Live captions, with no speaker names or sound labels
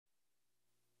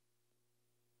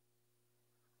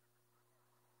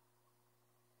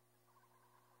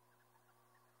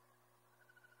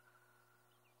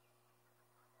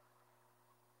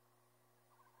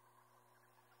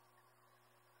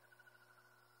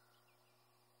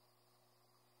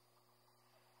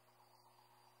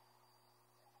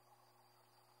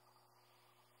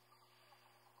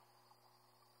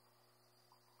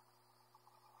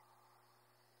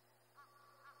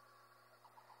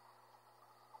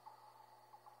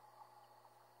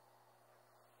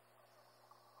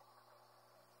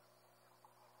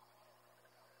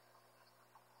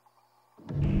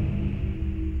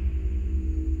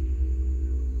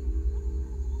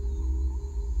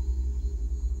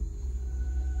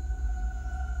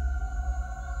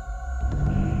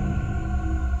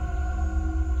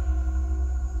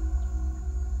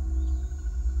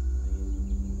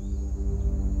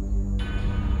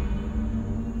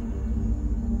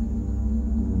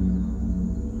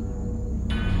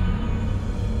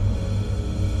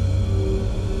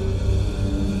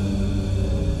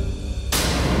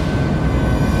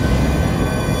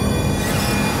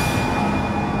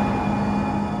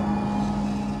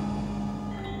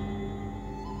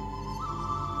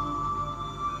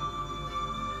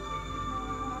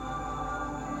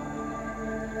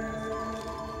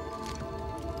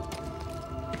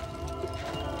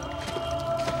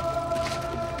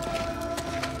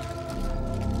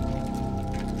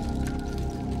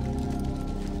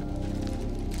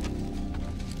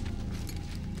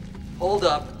Hold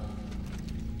up.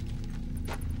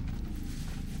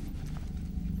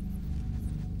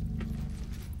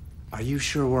 Are you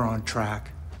sure we're on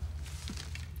track?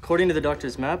 According to the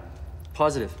doctor's map,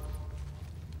 positive.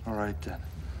 All right, then.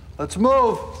 Let's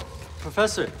move!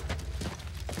 Professor,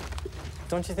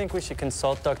 don't you think we should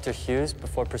consult Dr. Hughes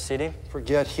before proceeding?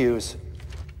 Forget Hughes.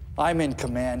 I'm in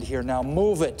command here now.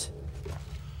 Move it!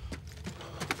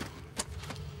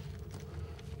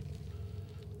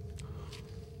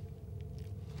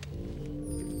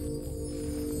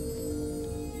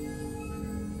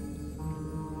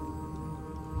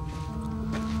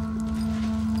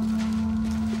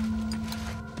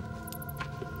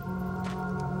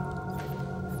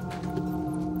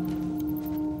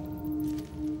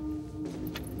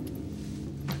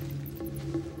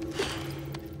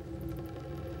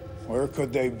 Where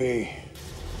could they be?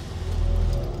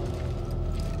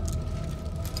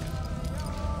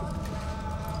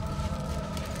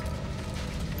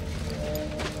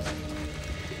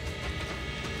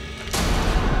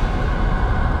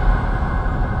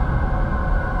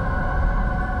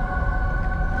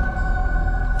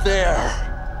 There!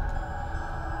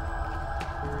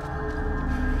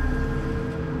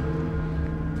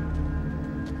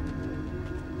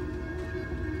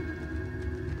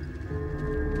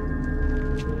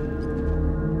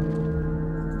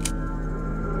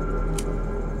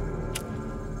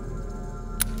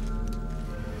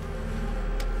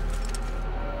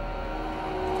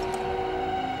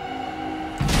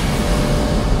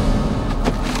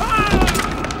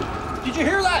 Did you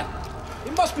hear that?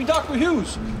 It must be Dr.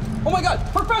 Hughes. Oh my God,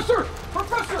 Professor!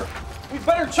 Professor! We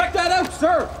better check that out,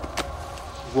 sir!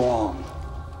 Wrong.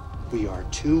 We are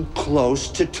too close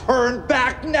to turn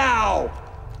back now!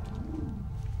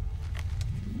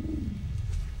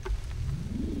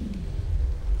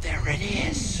 There it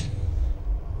is.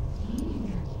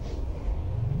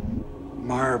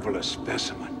 Marvelous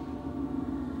specimen.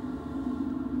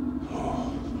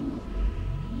 Oh.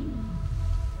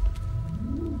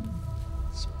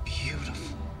 It's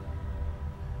beautiful.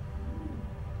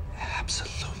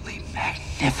 Absolutely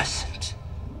magnificent.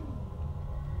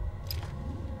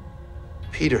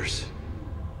 Peters.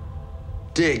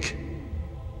 Dig.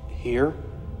 Here?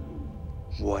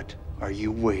 What are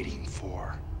you waiting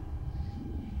for?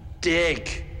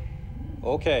 Dig!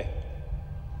 Okay.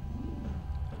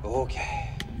 Okay.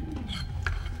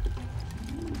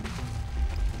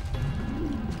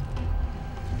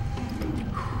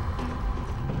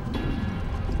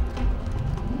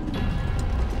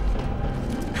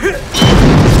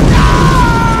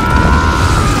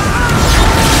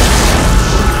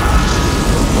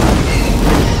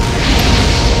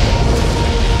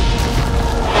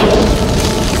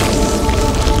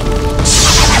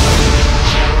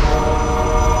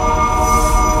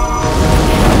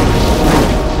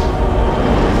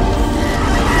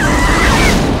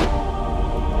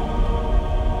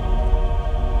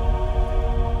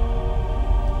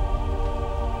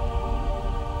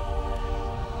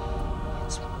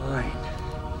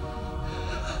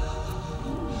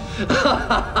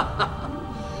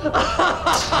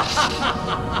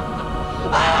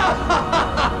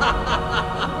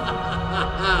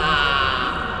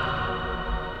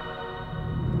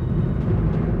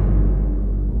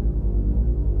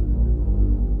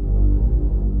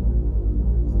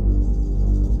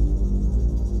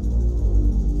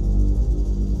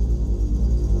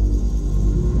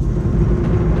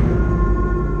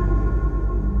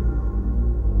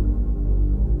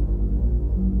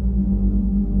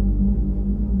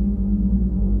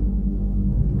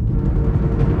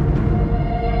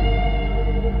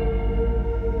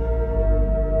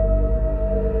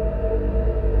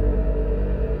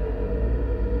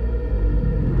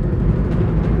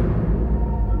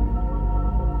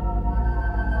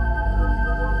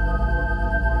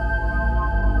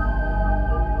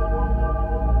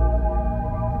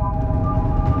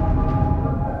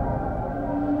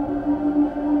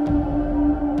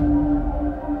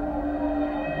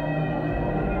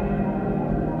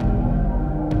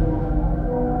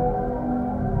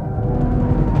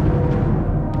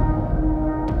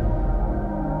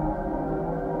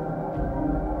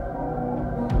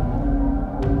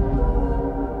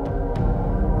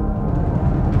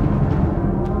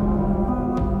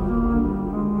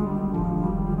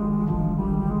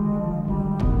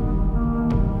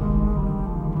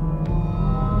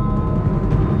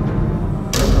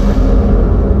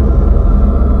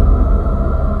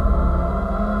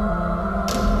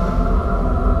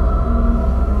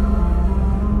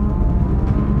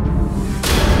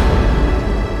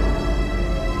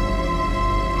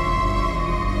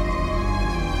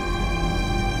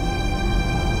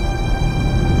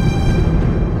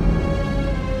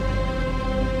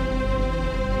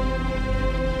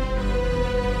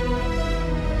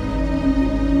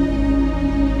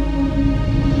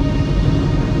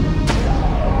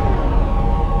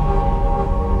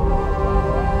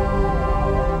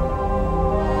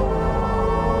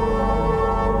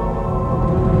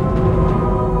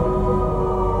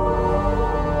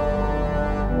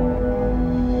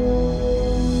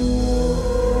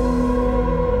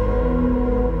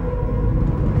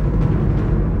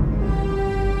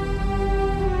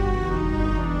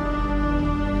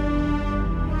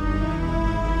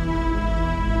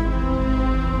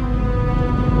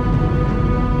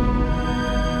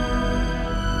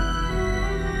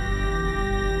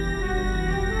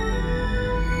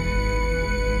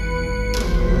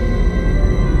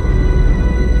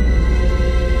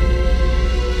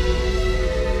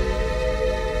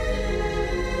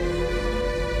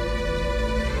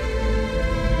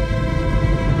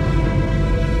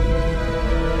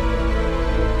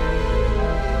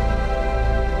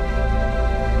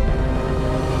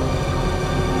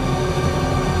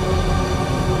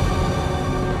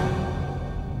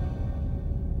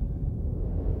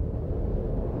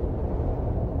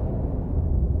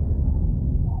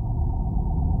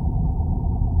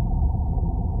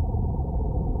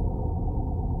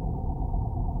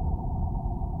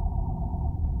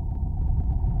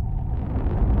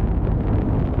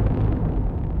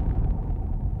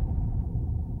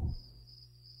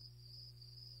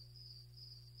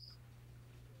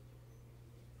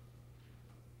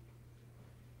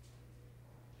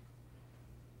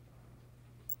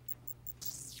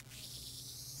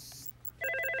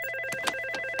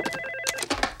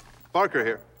 Barker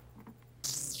here.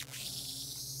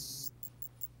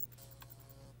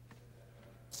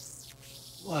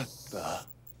 What the?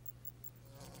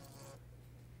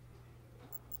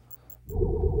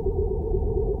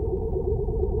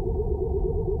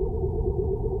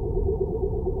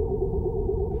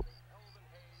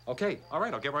 Okay, all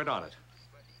right, I'll get right on it.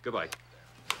 Goodbye.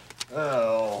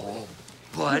 Oh,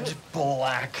 Bud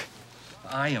Black.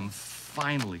 I am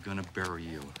finally gonna bury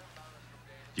you.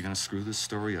 You're gonna screw this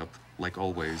story up, like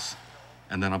always,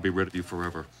 and then I'll be rid of you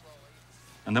forever.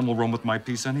 And then we'll run with my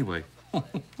piece anyway.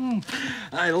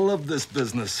 I love this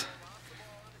business.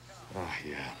 Oh,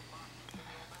 yeah.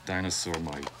 Dinosaur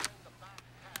might.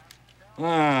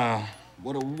 Ah,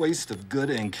 what a waste of good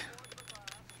ink.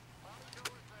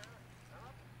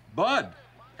 Bud!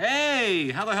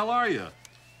 Hey, how the hell are you?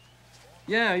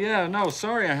 Yeah, no,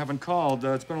 sorry I haven't called.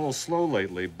 It's been a little slow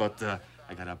lately, but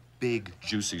I got a big,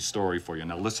 juicy story for you.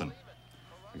 Now listen,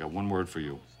 I got one word for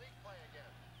you.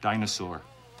 Dinosaur.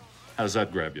 How's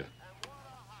that grab you?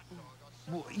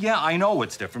 Well, yeah, I know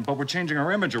it's different, but we're changing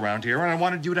our image around here, and I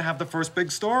wanted you to have the first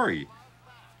big story.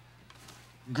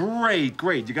 Great.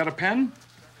 You got a pen?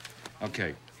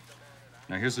 Okay.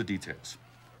 Now here's the details.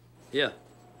 Yeah.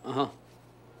 Uh-huh.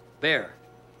 Bear.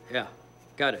 Yeah.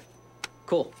 Got it.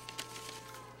 Cool.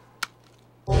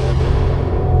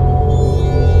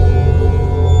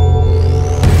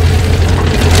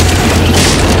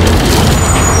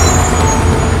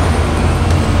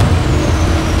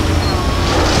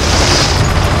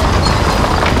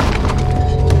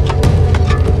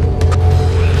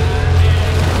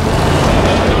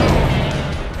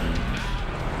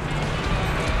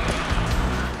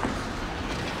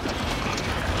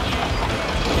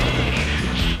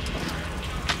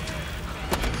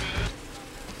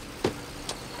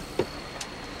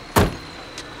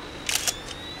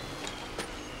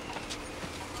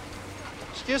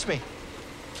 Excuse me.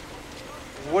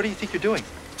 What do you think you're doing?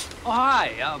 Oh,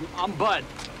 hi. I'm Bud.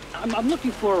 I'm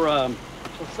looking for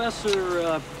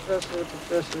Professor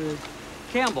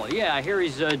Campbell. Yeah, I hear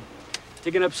he's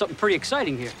digging up something pretty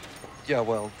exciting here. Yeah,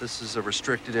 well, this is a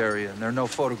restricted area, and there are no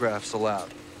photographs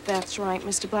allowed. That's right,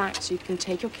 Mr. Black, so you can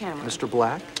take your camera. Mr.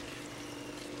 Black?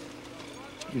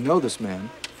 You know this man.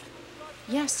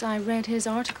 Yes, I read his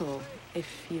article, if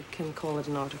you can call it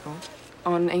an article,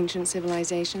 on ancient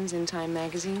civilizations in Time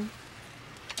magazine.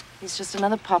 He's just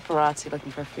another paparazzi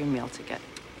looking for a free meal ticket.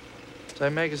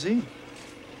 Time magazine.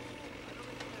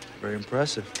 Very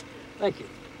impressive. Thank you.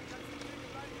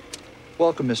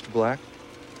 Welcome, Mr. Black.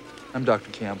 I'm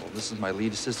Dr. Campbell. This is my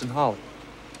lead assistant, Holly.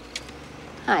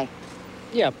 Hi.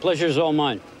 Yeah, pleasure's all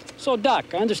mine. So,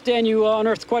 Doc, I understand you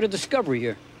unearthed quite a discovery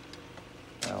here.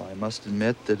 Well, I must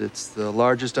admit that it's the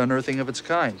largest unearthing of its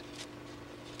kind.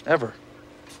 Ever.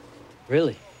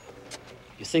 Really?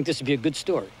 You think this would be a good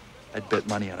story? I'd bet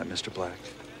money on it, Mr. Black.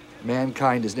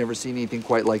 Mankind has never seen anything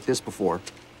quite like this before.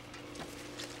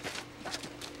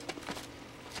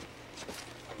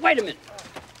 Wait a minute.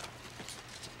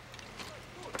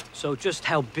 So just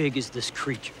how big is this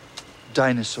creature?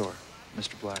 Dinosaur,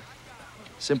 Mr. Black.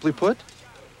 Simply put,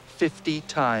 50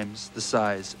 times the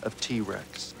size of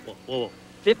T-Rex. Whoa.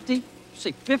 50? You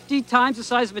say 50 times the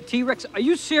size of a T-Rex? Are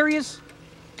you serious?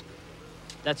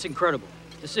 That's incredible.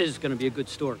 This is going to be a good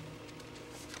story.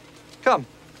 Come,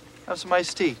 have some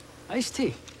iced tea. Iced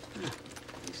tea?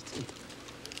 Iced tea.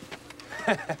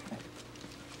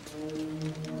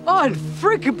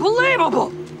 Unfreaking believable!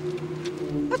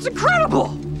 That's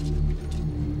incredible!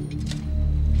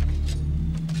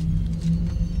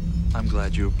 I'm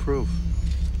glad you approve.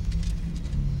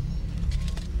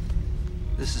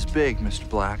 This is big, Mr.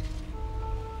 Black.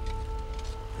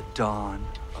 The dawn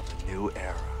of a new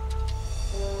era.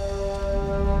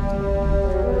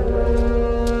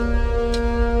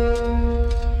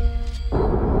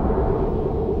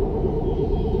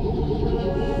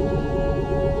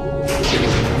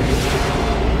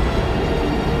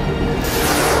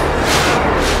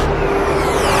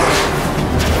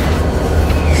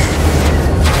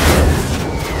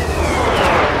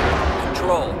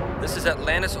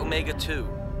 Atlantis Omega-2.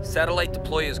 Satellite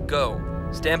deployers go.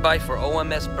 Stand by for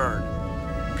OMS burn.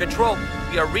 Control,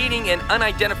 we are reading an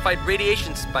unidentified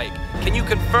radiation spike. Can you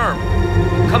confirm?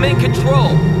 Come in,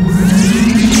 Control.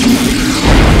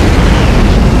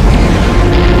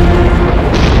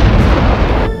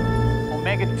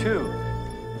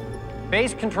 Omega-2.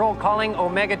 Base Control calling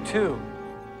Omega-2.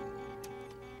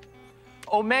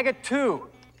 Omega-2.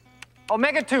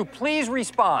 Omega-2, please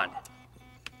respond.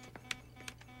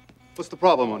 What's the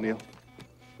problem, O'Neill?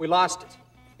 We lost it.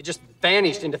 It just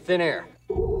vanished into thin air.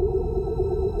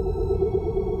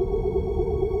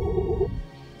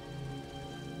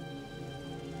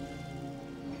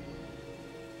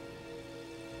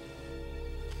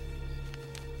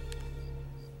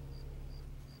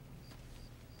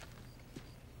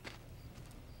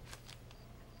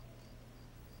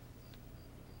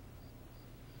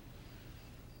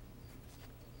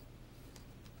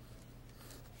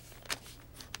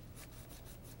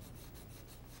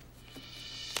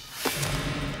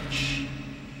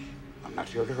 not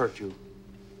here to hurt you.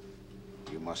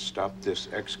 You must stop this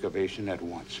excavation at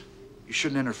once. You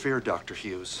shouldn't interfere, Dr.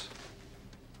 Hughes.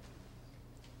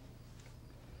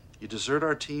 You desert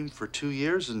our team for 2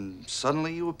 years and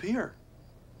suddenly you appear.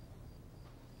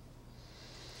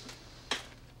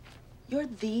 You're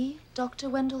the Dr.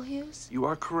 Wendell Hughes? You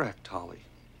are correct, Holly.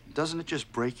 Doesn't it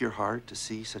just break your heart to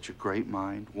see such a great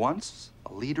mind, once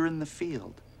a leader in the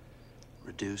field,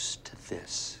 reduced to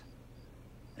this?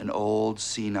 An old,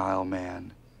 senile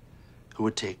man who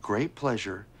would take great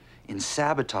pleasure in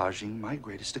sabotaging my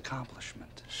greatest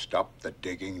accomplishment. Stop the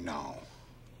digging now.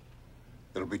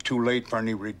 It'll be too late for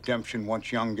any redemption once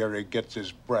Yonggary gets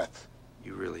his breath.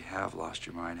 You really have lost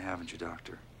your mind, haven't you,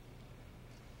 Doctor?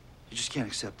 You just can't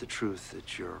accept the truth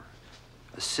that your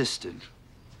assistant,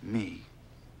 me,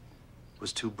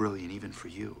 was too brilliant even for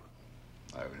you.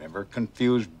 I've never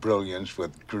confused brilliance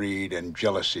with greed and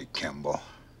jealousy, Kimball.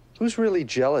 Who's really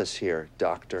jealous here,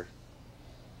 Doctor?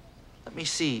 Let me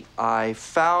see. I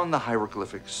found the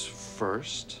hieroglyphics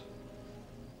first.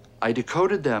 I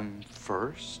decoded them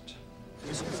first.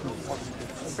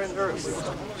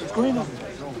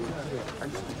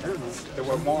 There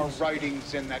were more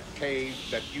writings in that cave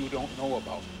that you don't know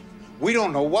about. We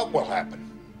don't know what will happen.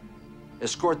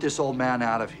 Escort this old man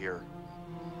out of here.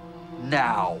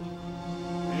 Now.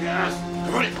 Yes.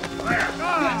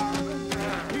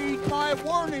 Heed my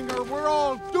warning or we're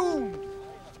all doomed.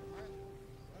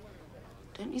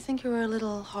 Don't you think you were a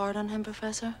little hard on him,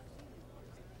 Professor?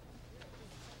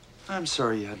 I'm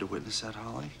sorry you had to witness that,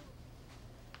 Holly.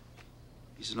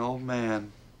 He's an old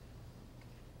man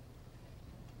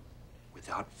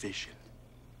without vision.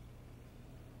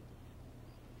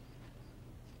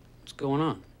 What's going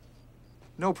on?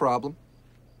 No problem.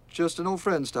 Just an old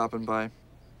friend stopping by.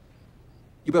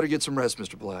 You better get some rest,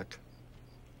 Mr. Black.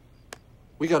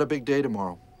 We got a big day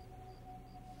tomorrow.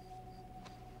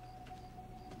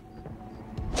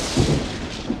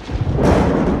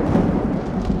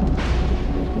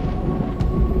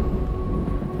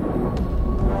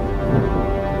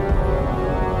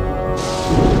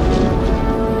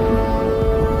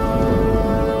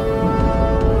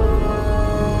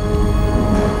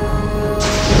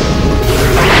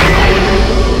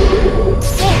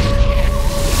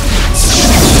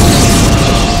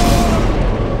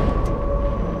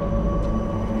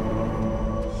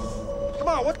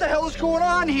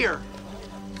 Here.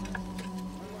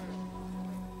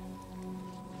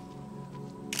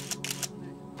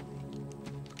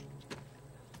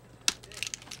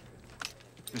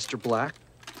 Mr. Black,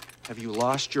 have you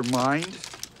lost your mind?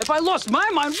 If I lost my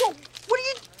mind, what are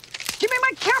you... Give me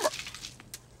my camera!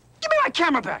 Give me my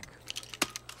camera back!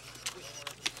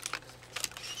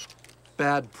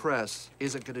 Bad press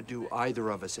isn't going to do either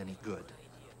of us any good.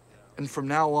 And from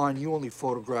now on, you only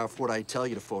photograph what I tell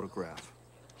you to photograph.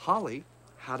 Holly,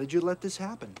 how did you let this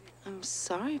happen? I'm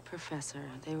sorry, Professor.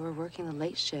 They were working the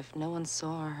late shift. No one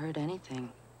saw or heard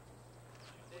anything.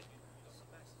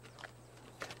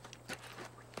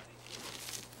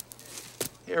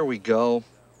 Here we go.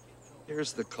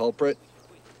 Here's the culprit.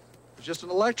 It's just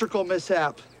an electrical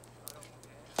mishap.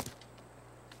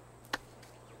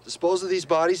 Dispose of these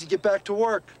bodies and get back to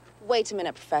work. Wait a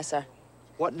minute, Professor.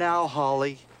 What now,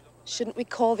 Holly? Shouldn't we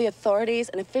call the authorities?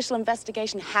 An official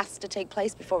investigation has to take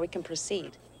place before we can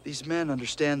proceed. These men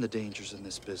understand the dangers in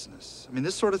this business. I mean,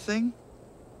 this sort of thing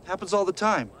happens all the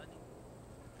time.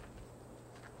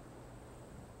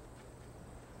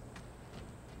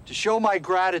 To show my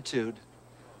gratitude,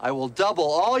 I will double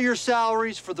all your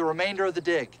salaries for the remainder of the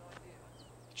dig.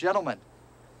 Gentlemen,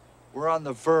 we're on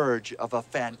the verge of a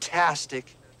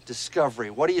fantastic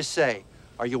discovery. What do you say?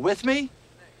 Are you with me?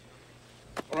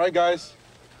 All right, guys.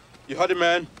 You heard it,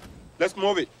 man. Let's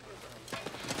move it.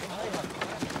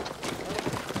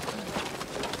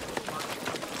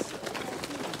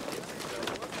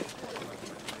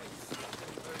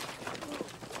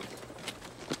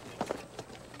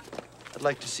 I'd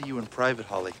like to see you in private,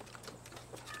 Holly.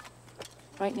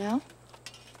 Right now?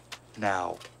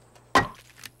 Now.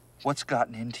 What's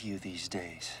gotten into you these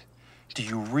days? Do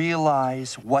you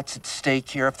realize what's at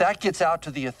stake here? If that gets out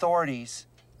to the authorities,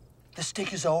 the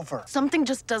stick is over. Something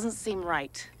just doesn't seem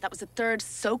right. That was the third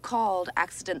so-called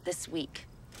accident this week.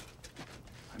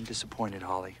 I'm disappointed,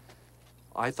 Holly.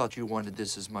 I thought you wanted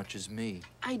this as much as me.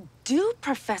 I do,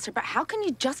 Professor, but how can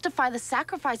you justify the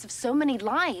sacrifice of so many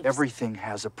lives? Everything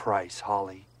has a price,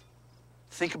 Holly.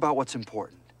 Think about what's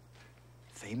important.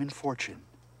 Fame and fortune,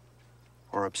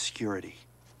 or obscurity.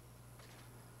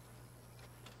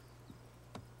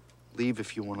 Leave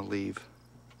if you want to leave.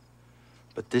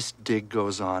 But this dig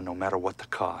goes on no matter what the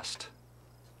cost.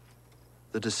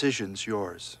 The decision's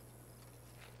yours.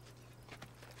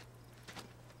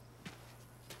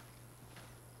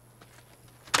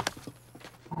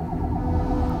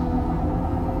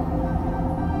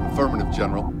 Affirmative,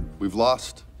 General. We've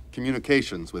lost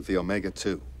communications with the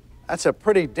Omega-2. That's a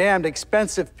pretty damned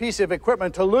expensive piece of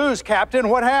equipment to lose, Captain.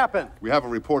 What happened? We have a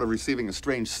report of receiving a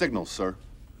strange signal, sir.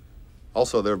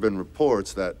 Also, there have been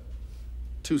reports that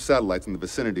 2 satellites in the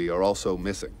vicinity are also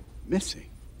missing. Missing?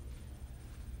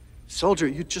 Soldier,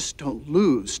 you just don't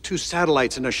lose 2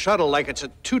 satellites in a shuttle like it's a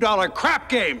 $2 crap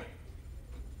game.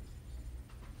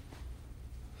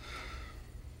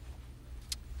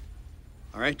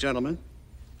 All right, gentlemen.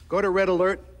 Go to Red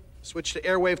Alert. Switch to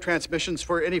airwave transmissions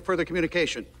for any further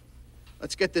communication.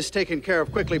 Let's get this taken care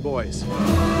of quickly, boys.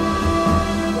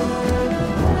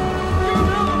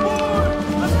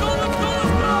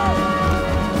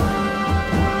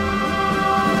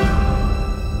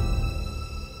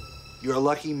 You're a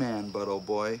lucky man, Bud, old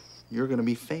boy. You're gonna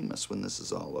be famous when this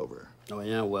is all over. Oh,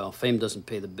 yeah, well, fame doesn't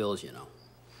pay the bills, you know.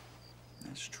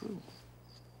 That's true.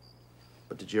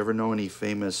 But did you ever know any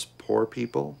famous poor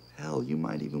people? Hell, you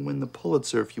might even win the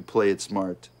Pulitzer if you play it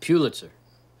smart. Pulitzer?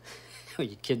 Are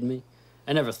you kidding me?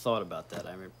 I never thought about that.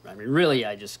 I mean, really,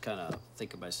 I just kind of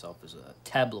think of myself as a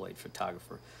tabloid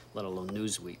photographer, let alone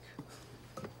Newsweek.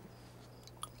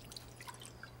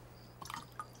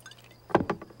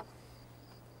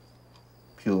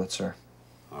 Pulitzer.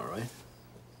 All right.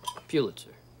 Pulitzer.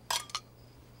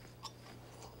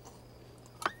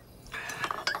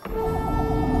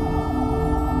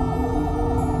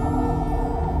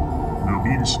 We are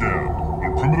being scanned.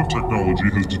 Their primitive technology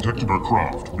has detected our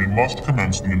craft. We must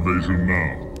commence the invasion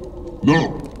now.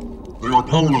 No! They are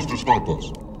powerless to stop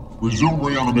us. Resume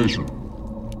reanimation.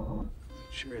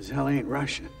 Sure as hell ain't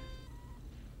Russian.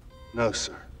 No,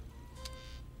 sir.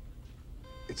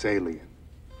 It's alien.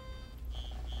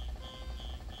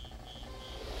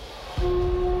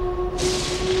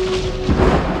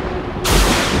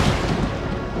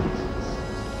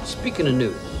 Speaking of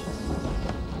news,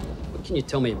 what can you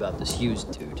tell me about this Hughes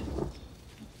dude?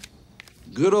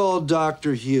 Good old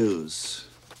Dr. Hughes.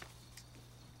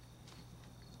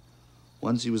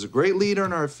 Once he was a great leader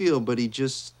in our field, but he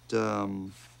just,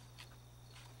 well,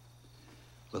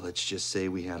 let's just say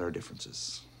we had our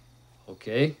differences.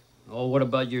 Okay. Oh, what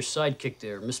about your sidekick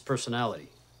there, Miss Personality?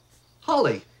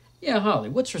 Holly. Yeah, Holly.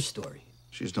 What's her story?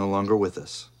 She's no longer with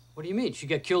us. What do you mean? She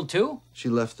got killed too? She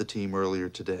left the team earlier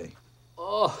today.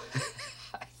 Oh,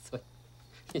 I thought...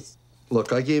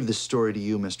 Look, I gave this story to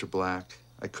you, Mr. Black.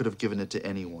 I could have given it to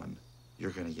anyone.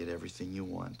 You're gonna get everything you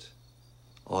want.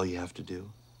 All you have to do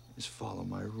is follow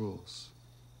my rules.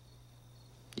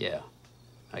 Yeah,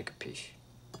 I capiche.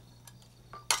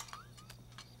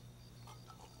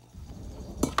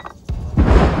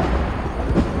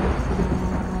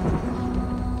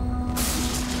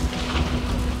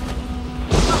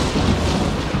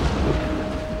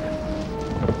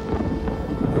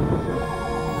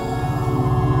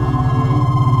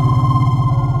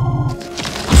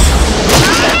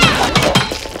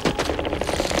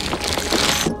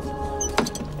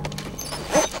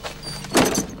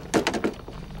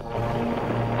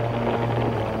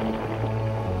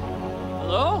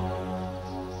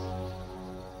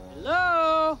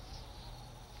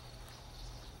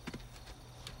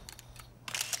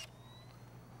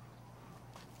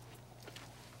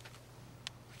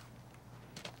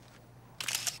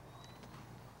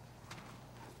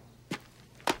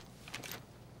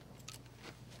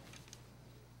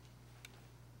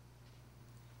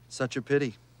 Such a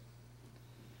pity.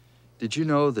 Did you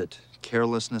know that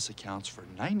carelessness accounts for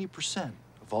 90%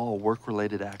 of all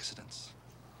work-related accidents?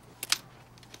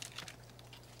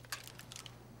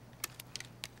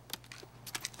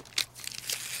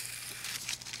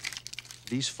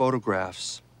 These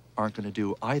photographs aren't going to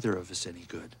do either of us any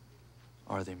good,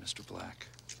 are they, Mr. Black?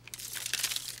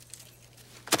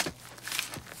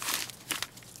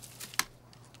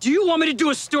 Do you want me to do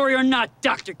a story or not,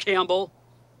 Dr. Campbell?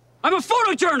 I'm a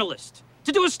photojournalist.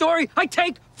 To do a story, I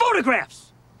take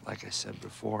photographs. Like I said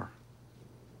before,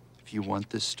 if you want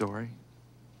this story,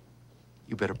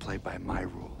 you better play by my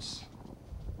rules.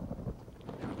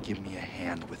 Now give me a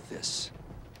hand with this.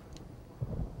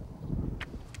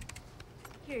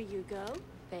 Here you go.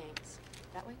 Thanks.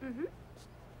 That way? Mm-hmm.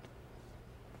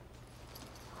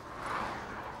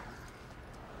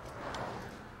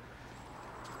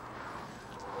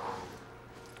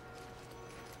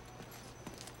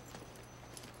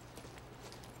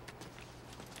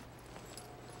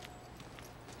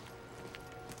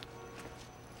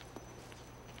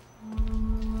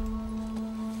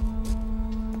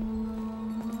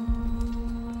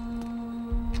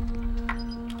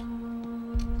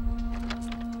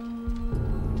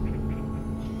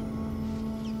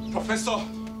 Professor!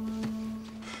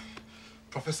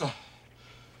 Professor!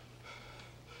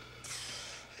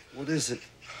 What is it?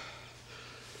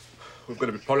 We've got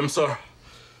a big problem, sir.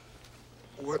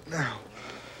 What now?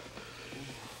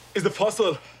 It's the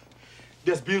fossil.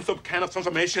 There's been some kind of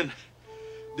transformation.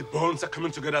 The bones are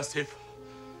coming together as if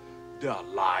they're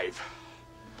alive.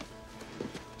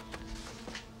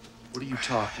 What are you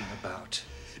talking about?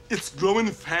 It's growing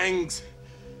fangs.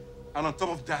 And on top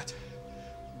of that,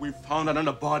 we found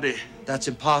another body. That's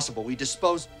impossible. We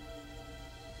disposed...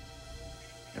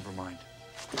 Never mind.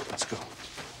 Let's go.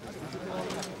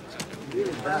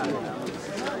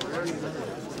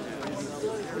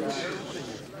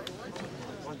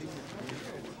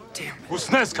 Damn it.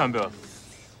 What's next, Campbell?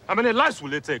 How many lives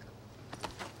will it take?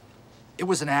 It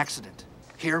was an accident.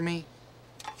 Hear me?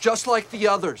 Just like the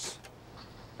others.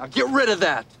 Now get rid of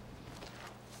that.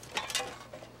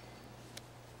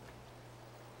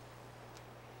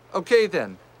 Okay,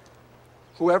 then.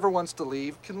 Whoever wants to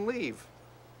leave can leave.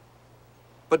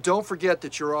 But don't forget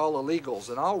that you're all illegals,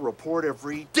 and I'll report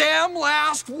every damn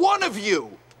last one of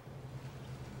you!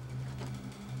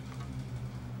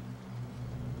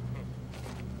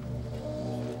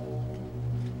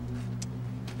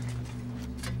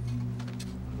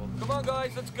 Come on,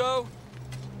 guys, let's go.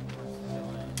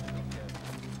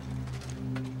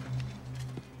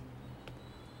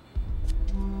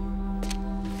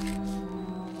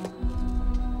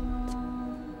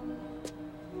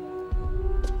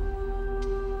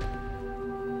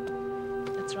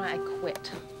 That's right, I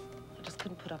quit. I just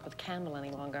couldn't put up with Campbell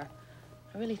any longer.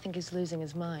 I really think he's losing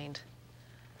his mind.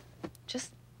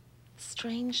 Just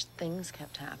strange things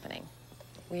kept happening.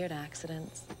 Weird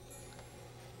accidents.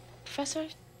 Professor,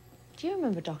 do you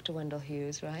remember Dr. Wendell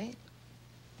Hughes, right?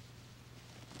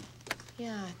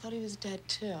 Yeah, I thought he was dead,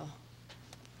 too. Well,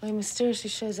 he mysteriously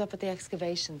shows up at the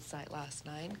excavation site last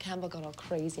night. Campbell got all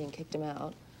crazy and kicked him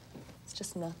out. It's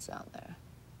just nuts out there.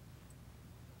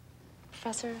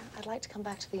 Professor, I'd like to come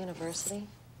back to the university.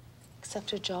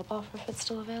 Accept your job offer if it's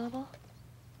still available.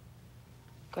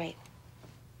 Great.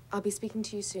 I'll be speaking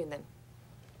to you soon, then.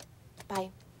 Bye.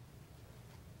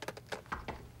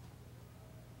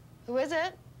 Who is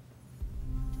it?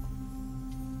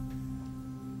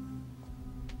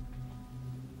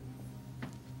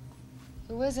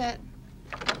 Who is it?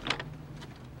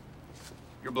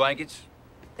 Your blankets?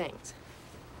 Thanks.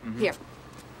 Mm-hmm. Here.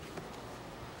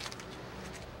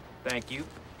 Thank you.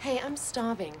 Hey, I'm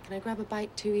starving. Can I grab a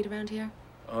bite to eat around here?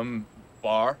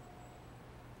 Bar?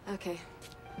 Okay.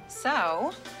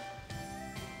 So,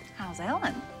 how's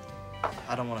Ellen?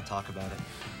 I don't want to talk about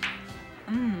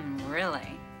it.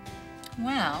 Really?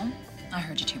 Well, I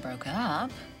heard you two broke up.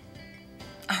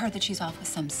 I heard that she's off with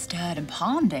some stud in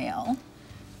Palmdale.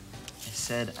 I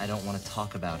said I don't want to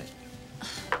talk about it.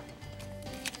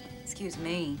 Excuse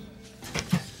me.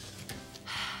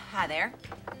 Hi there.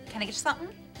 Can I get you something?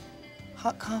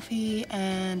 Hot coffee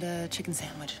and a chicken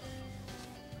sandwich.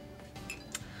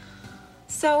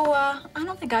 So, I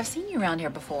don't think I've seen you around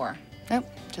here before. Nope,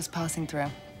 just passing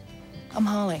through. I'm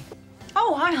Holly.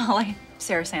 Oh, hi, Holly.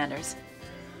 Sarah Sanders.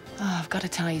 Oh, I've got to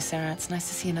tell you, Sarah, it's nice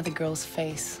to see another girl's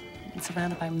face. I'm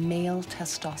surrounded by male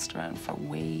testosterone for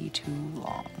way too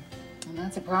long. And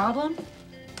that's a problem?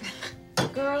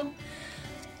 Girl,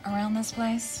 around this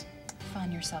place,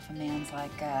 find yourself a man's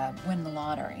like, win the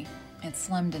lottery. It's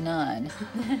slim to none.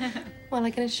 Well,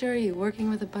 I can assure you, working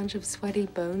with a bunch of sweaty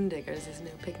bone diggers is no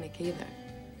picnic either.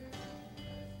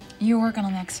 You're working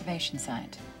on the excavation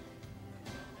site.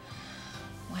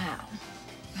 Wow.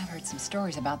 I've heard some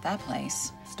stories about that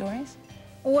place. Stories?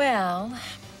 Well,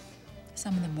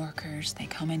 some of them workers, they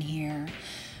come in here,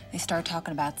 they start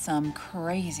talking about some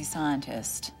crazy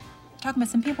scientist, talking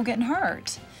about some people getting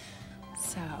hurt.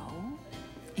 So,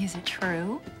 is it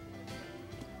true?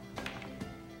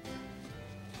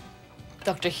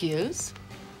 Dr. Hughes?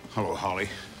 Hello, Holly.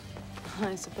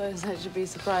 I suppose I should be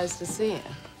surprised to see you.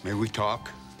 May we talk?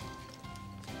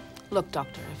 Look,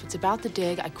 Doctor, if it's about the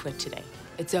dig, I quit today.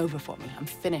 It's over for me. I'm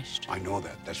finished. I know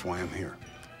that. That's why I'm here.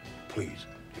 Please,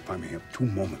 if I may have 2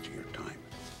 moments of your time.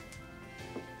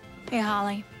 Hey,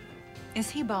 Holly.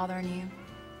 Is he bothering you?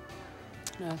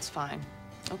 No, it's fine.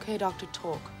 Okay, Doctor,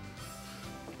 talk.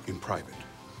 In private.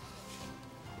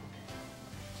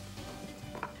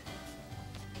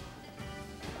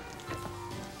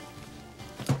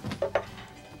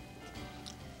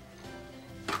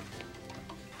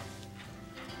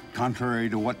 Contrary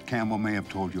to what Campbell may have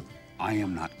told you, I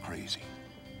am not crazy.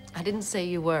 I didn't say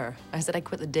you were. I said I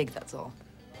quit the dig, that's all.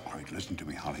 All right, listen to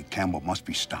me, Holly. Campbell must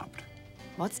be stopped.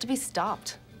 What's to be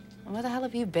stopped? Where the hell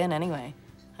have you been, anyway?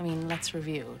 I mean, let's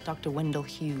review. Dr. Wendell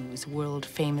Hughes,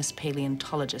 world-famous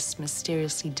paleontologist,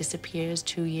 mysteriously disappears,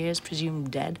 2 years,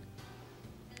 presumed dead.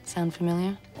 Sound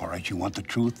familiar? All right, you want the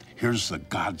truth? Here's the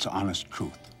God's honest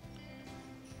truth.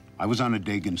 I was on a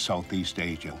dig in Southeast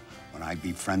Asia when I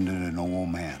befriended an old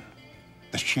man,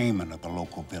 the shaman of the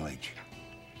local village.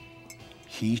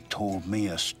 He told me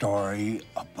a story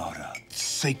about a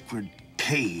sacred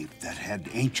cave that had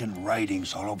ancient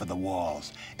writings all over the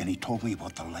walls, and he told me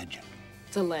about the legend.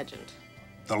 It's a legend.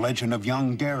 The legend of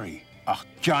Yonggary, a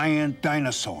giant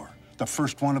dinosaur, the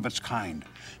first one of its kind,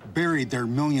 buried there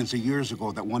millions of years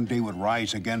ago that one day would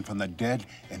rise again from the dead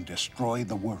and destroy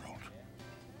the world.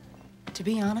 To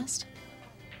be honest,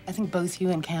 I think both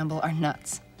you and Campbell are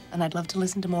nuts. And I'd love to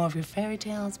listen to more of your fairy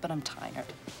tales, but I'm tired.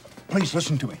 Please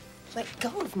listen to me. Let go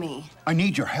of me. I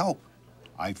need your help.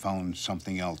 I found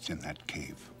something else in that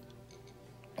cave.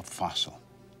 A fossil.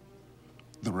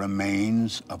 The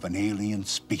remains of an alien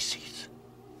species.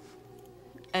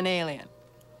 An alien.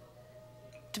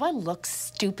 Do I look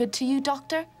stupid to you,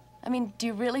 Doctor? I mean, do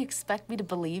you really expect me to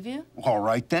believe you? All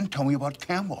right, then tell me about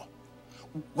Campbell.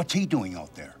 What's he doing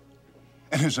out there?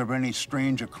 And is there any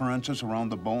strange occurrences around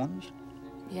the bones?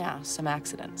 Yeah, some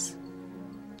accidents.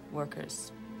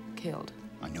 Workers killed.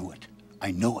 I knew it.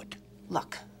 I knew it.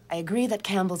 Look, I agree that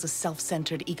Campbell's a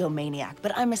self-centered egomaniac,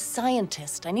 but I'm a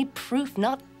scientist. I need proof,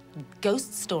 not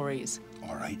ghost stories.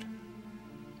 All right.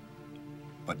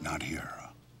 But not here.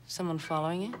 Someone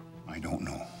following you? I don't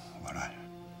know, but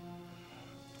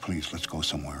please, let's go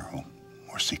somewhere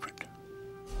more secret.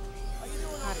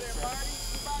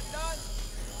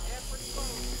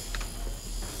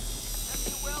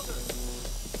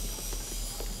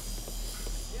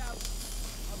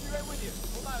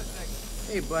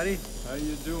 Hey, buddy. How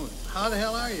you doing? How the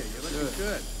hell are you? You're looking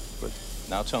good. But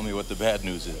now tell me what the bad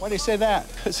news is. Why do you say that?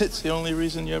 Because it's the only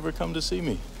reason you ever come to see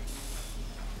me.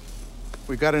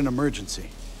 We got an emergency.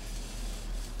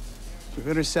 We've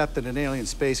intercepted an alien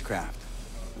spacecraft.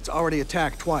 It's already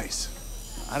attacked twice.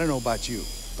 I don't know about you,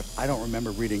 but I don't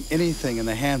remember reading anything in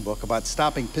the handbook about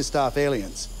stopping pissed-off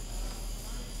aliens.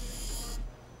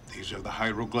 These are the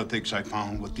hieroglyphics I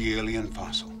found with the alien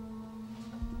fossil.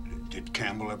 Did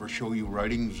Campbell ever show you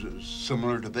writings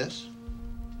similar to this?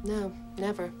 No,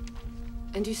 never.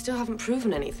 And you still haven't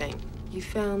proven anything. You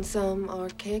found some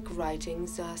archaic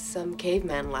writings some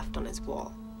caveman left on his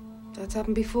wall. That's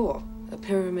happened before. The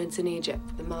pyramids in Egypt,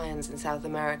 the Mayans in South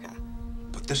America.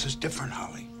 But this is different,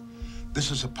 Holly.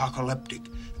 This is apocalyptic.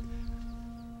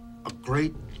 A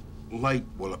great light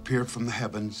will appear from the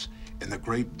heavens, and the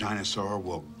great dinosaur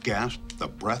will gasp the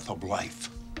breath of life.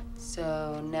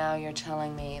 So now you're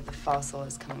telling me the fossil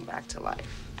is coming back to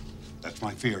life. That's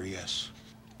my fear, yes.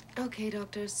 Okay,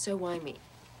 Doctor, so why me?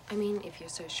 I mean, if you're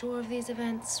so sure of these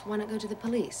events, why not go to the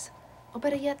police? Or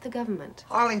better yet, the government?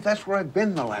 Holly, that's where I've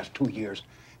been the last 2 years,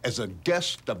 as a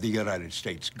guest of the United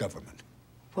States government.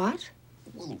 What?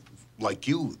 Well, like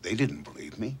you, they didn't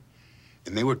believe me.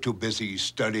 And they were too busy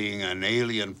studying an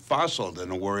alien fossil than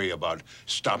to worry about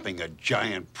stopping a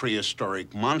giant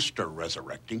prehistoric monster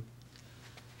resurrecting.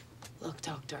 Look,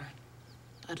 Doctor,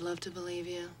 I'd love to believe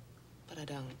you, but I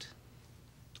don't.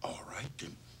 All right,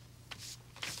 then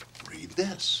read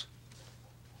this.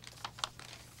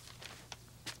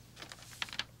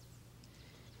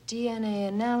 DNA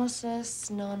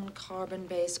analysis,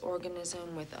 non-carbon-based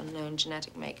organism with unknown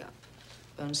genetic makeup.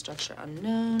 Bone structure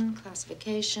unknown,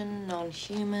 classification,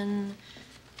 non-human,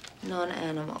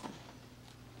 non-animal.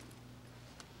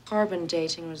 Carbon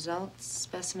dating results,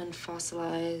 specimen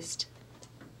fossilized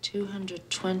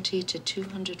 220 to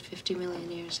 250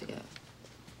 million years ago.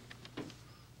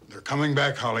 They're coming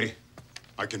back, Holly.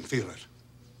 I can feel it.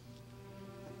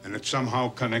 And it's somehow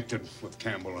connected with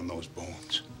Campbell and those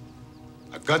bones.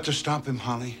 I've got to stop him,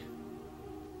 Holly.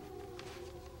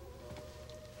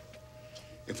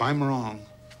 If I'm wrong,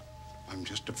 I'm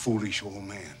just a foolish old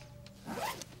man.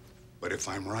 But if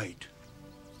I'm right,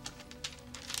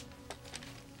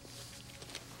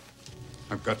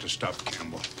 I've got to stop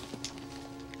Campbell.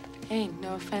 Hey,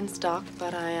 no offense, Doc,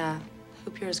 but I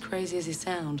hope you're as crazy as you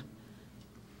sound.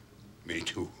 Me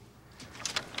too.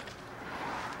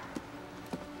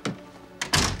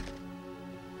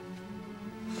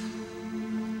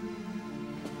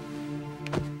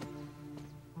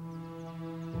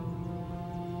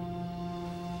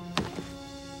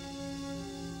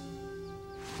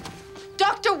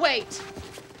 Doctor, wait!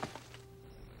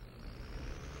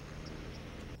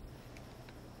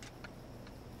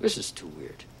 This is too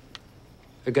weird.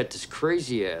 I got this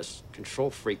crazy-ass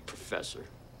control freak professor,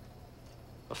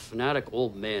 a fanatic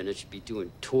old man that should be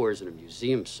doing tours in a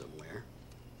museum somewhere,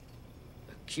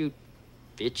 a cute,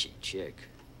 bitchy chick,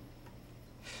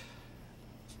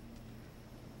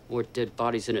 more dead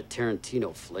bodies in a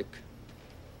Tarantino flick,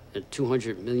 and a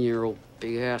 200-million-year-old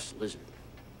big-ass lizard.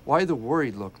 Why the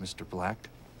worried look, Mr. Black?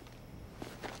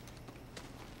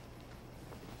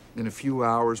 In a few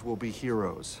hours, we'll be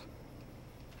heroes.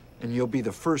 And you'll be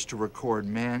the first to record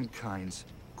mankind's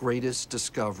greatest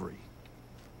discovery.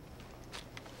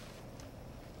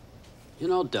 You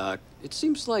know, Doc, it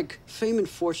seems like fame and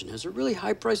fortune has a really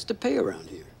high price to pay around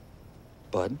here.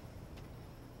 Bud,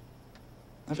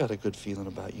 I've had a good feeling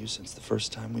about you since the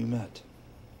first time we met.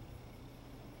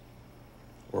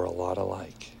 We're a lot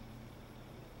alike.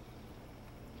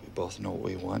 We both know what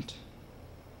we want,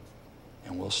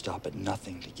 and we'll stop at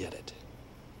nothing to get it.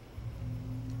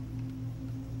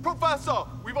 Professor,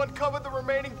 we've uncovered the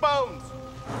remaining bones.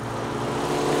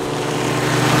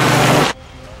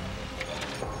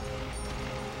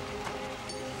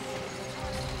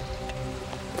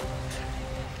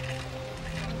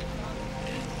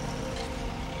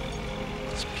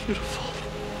 It's beautiful.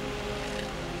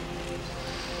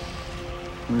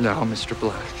 Now, Mr.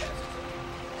 Black,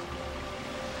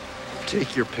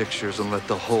 take your pictures and let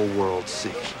the whole world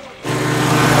see.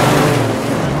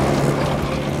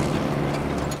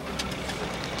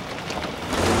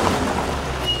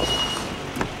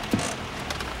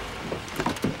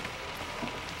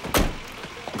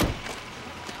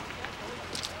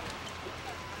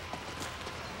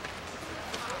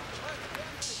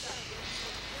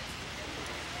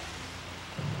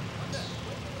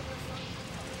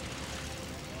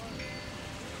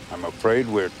 I'm afraid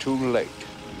we're too late.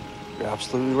 You're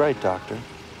absolutely right, Doctor.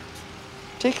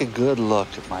 Take a good look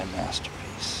at my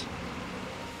masterpiece.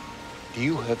 Do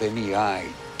you have any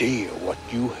idea what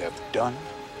you have done?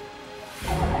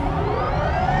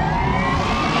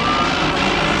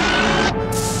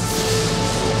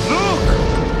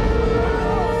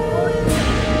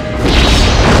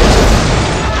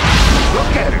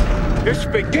 Look at it! It's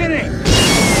beginning!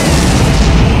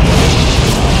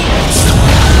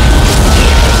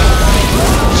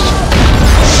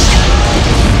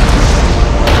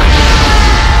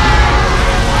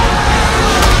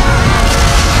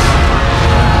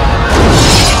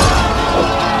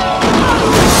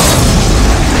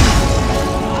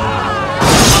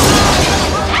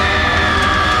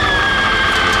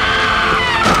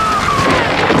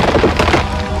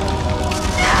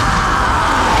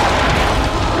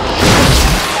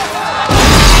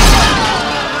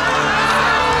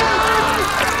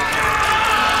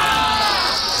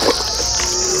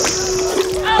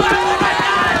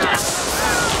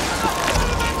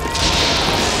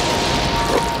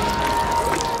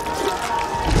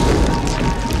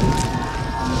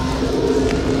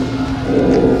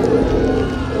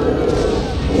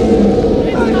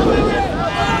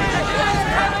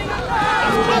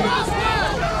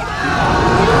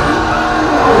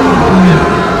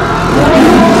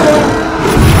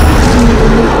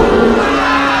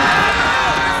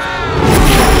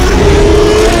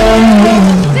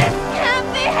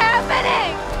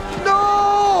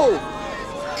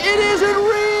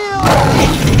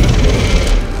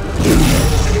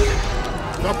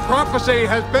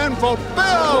 Has been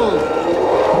fulfilled!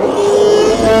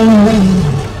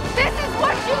 This is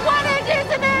what you wanted,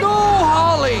 isn't it? No,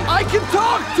 Holly! I can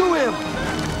talk to him!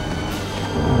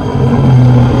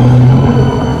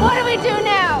 What do we do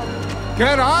now?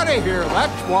 Get out of here,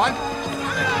 that's what!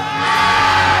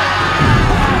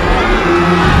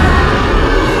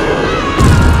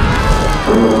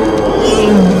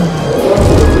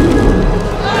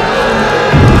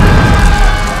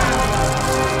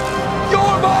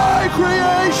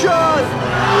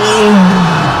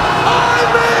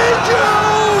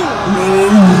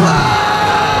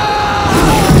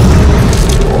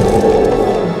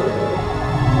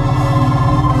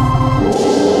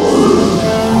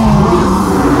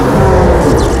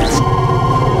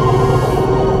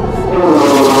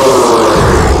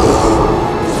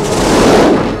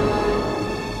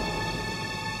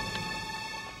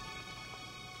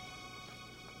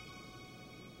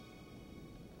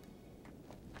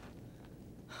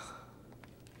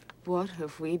 What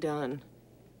have we done?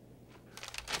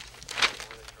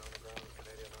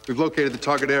 We've located the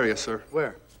target area, sir.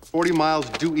 Where? 40 miles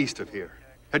due east of here.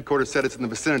 Headquarters said it's in the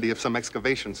vicinity of some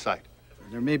excavation site.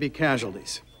 There may be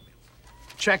casualties.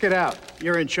 Check it out.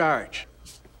 You're in charge.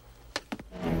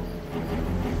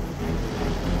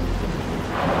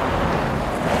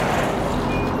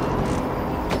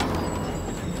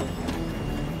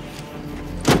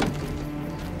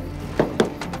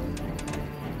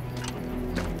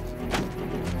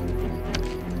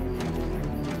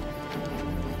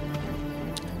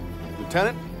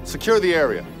 Lieutenant, secure the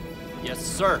area. Yes,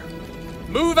 sir.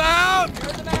 Move out!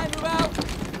 You're the man, move out!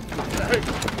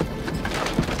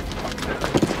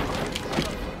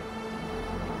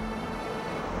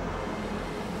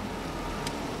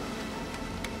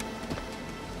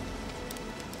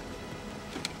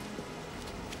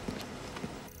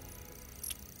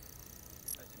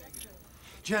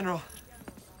 General.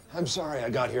 I'm sorry I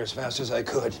got here as fast as I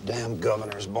could. Damn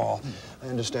governor's ball. I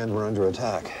understand we're under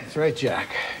attack. That's right, Jack.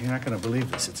 You're not going to believe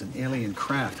this. It's an alien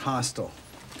craft, hostile.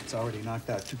 It's already knocked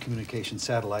out 2 communication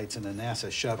satellites and a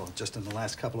NASA shuttle just in the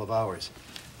last couple of hours.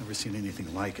 Never seen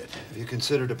anything like it. Have you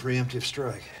considered a preemptive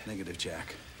strike? Negative,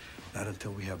 Jack. Not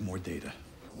until we have more data.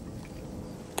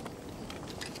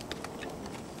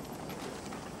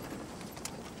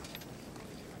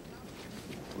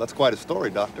 That's quite a story,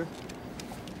 Doctor.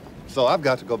 So I've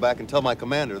got to go back and tell my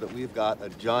commander that we've got a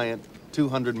giant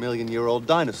 200-million-year-old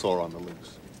dinosaur on the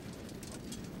loose.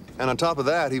 And on top of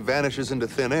that, he vanishes into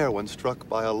thin air when struck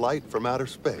by a light from outer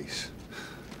space.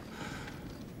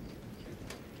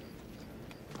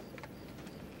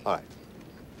 All right.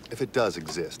 If it does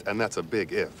exist, and that's a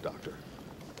big if, Doctor,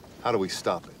 how do we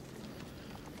stop it?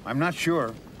 I'm not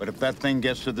sure, but if that thing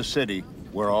gets to the city,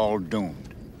 we're all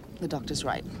doomed. The doctor's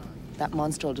right. That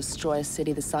monster will destroy a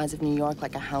city the size of New York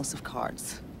like a house of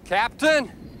cards.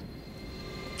 Captain!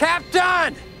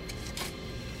 Captain!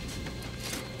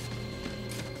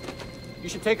 You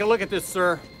should take a look at this,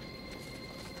 sir.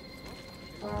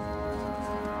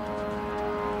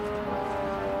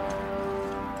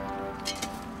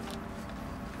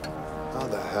 How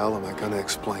the hell am I gonna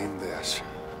explain this?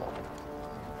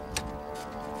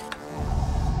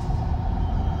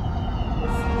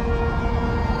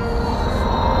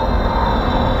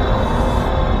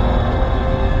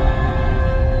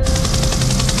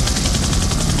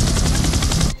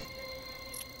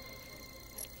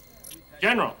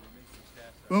 General.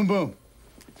 Boom, boom.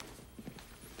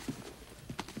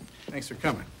 Thanks for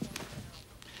coming.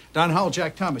 Don Howell,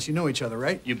 Jack Thomas, you know each other,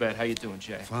 right? You bet. How you doing,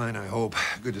 Jay? Fine, I hope.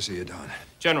 Good to see you, Don.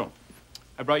 General,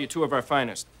 I brought you 2 of our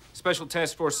finest. Special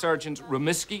Task Force Sergeants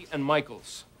Rimsky and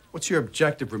Michaels. What's your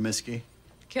objective, Rimsky?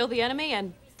 Kill the enemy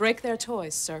and break their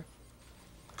toys, sir.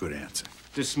 Good answer.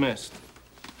 Dismissed.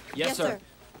 Yes, sir.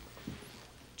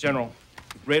 General,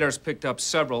 radar's picked up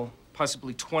several,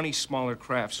 possibly 20 smaller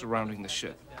craft surrounding the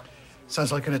ship.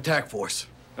 Sounds like an attack force.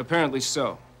 Apparently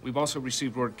so. We've also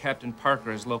received word Captain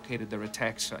Parker has located their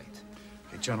attack site.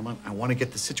 Okay, gentlemen, I want to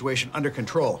get the situation under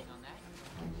control.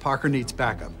 Parker needs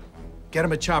backup. Get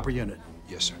him a chopper unit.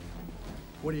 Yes, sir.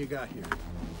 What do you got here?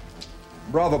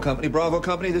 Bravo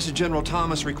Company, this is General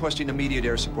Thomas requesting immediate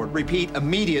air support. Repeat,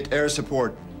 immediate air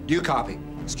support. Do you copy?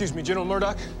 Excuse me, General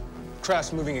Murdoch.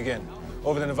 Craft's moving again.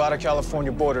 Over the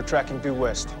Nevada-California border, tracking due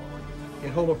west.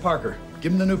 Get hold of Parker.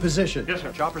 Give him the new position. Yes,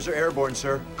 sir. Choppers are airborne,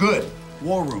 sir. Good.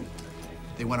 War room.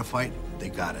 They want to fight, they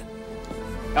got it.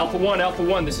 Alpha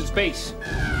 1, this is base.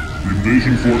 The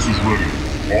invasion force is ready.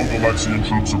 All Galaxian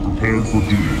troops are prepared for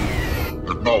duty.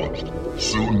 Acknowledged.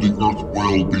 Soon the Earth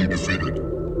will be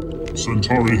defeated.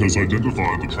 Centauri has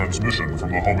identified the transmission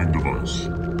from the homing device.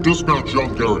 Dispatch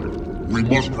Yonggary. We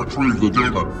must retrieve the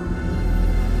daemon.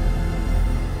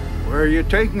 Where are you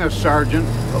taking us, Sergeant?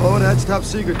 Oh, that's top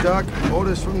secret, Doc.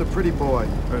 Orders from the pretty boy.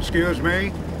 Excuse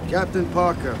me? Captain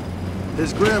Parker.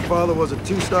 His grandfather was a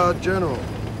 2-star general,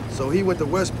 so he went to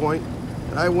West Point,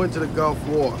 and I went to the Gulf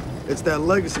War. It's that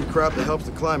legacy crap that helps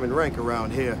the climb and rank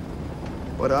around here.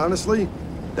 But honestly,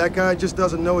 that guy just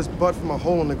doesn't know his butt from a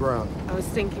hole in the ground. I was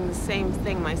thinking the same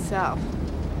thing myself.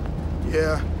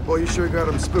 Yeah, boy, you sure got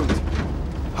him spooked.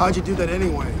 How'd you do that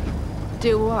anyway?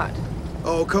 Do what?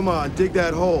 Oh, come on, dig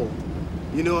that hole.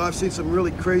 You know, I've seen some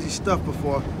really crazy stuff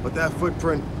before, but that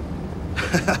footprint,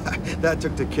 that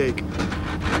took the cake.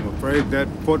 I'm afraid that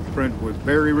footprint was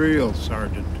very real,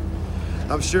 Sergeant.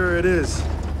 I'm sure it is.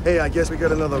 Hey, I guess we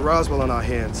got another Roswell on our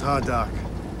hands, huh, Doc?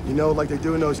 You know, like they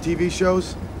do in those TV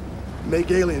shows?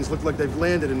 Make aliens look like they've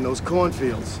landed in those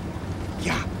cornfields.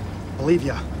 Yeah, believe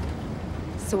ya.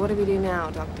 So what do we do now,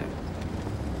 Doctor?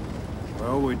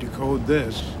 Well, we decode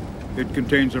this. It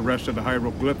contains the rest of the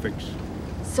hieroglyphics.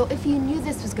 So if you knew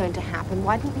this was going to happen,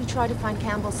 why didn't you try to find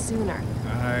Campbell sooner?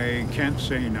 I can't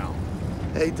say now.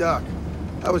 Hey, Doc,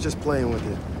 I was just playing with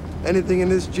you. Anything in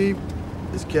this Jeep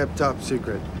is kept top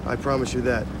secret. I promise you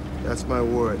that. That's my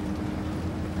word.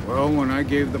 Well, when I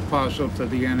gave the parcel to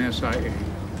the NSIA,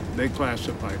 they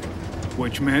classified it,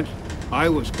 which meant I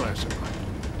was classified.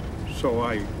 So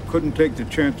I couldn't take the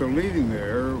chance of leaving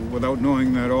there without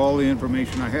knowing that all the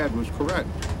information I had was correct.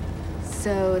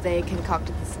 So they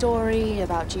concocted the story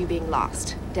about you being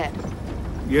lost, dead.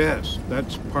 Yes,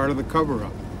 that's part of the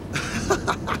cover-up.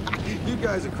 You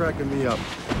guys are cracking me up.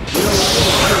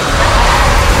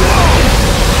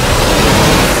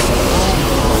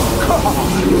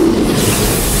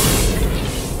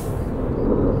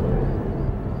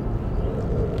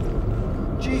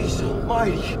 Jeez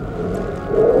almighty.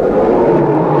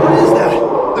 What is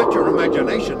that? That's your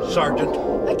imagination, Sergeant.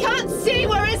 I can't see!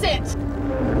 Where is it?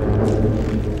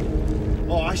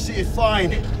 Oh, it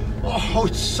fine. Oh,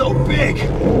 it's so big.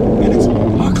 And it's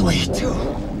ugly, too.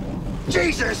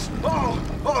 Jesus! Oh,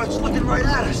 it's looking right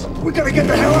at us. We gotta get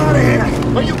the hell out of here.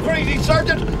 Are you crazy,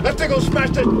 Sergeant? That thing will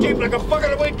smash the Jeep like a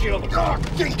bucket of windshield. Oh,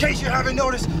 in case you haven't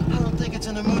noticed, I don't think it's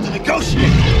in the mood to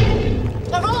negotiate.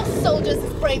 Are all soldiers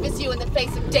as brave as you in the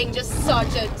face of danger,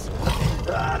 Sergeant?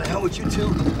 The hell with you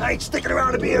two. I ain't sticking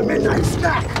around to be a midnight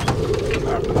snack.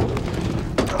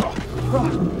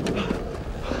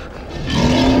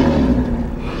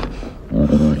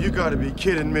 You gotta be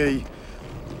kidding me.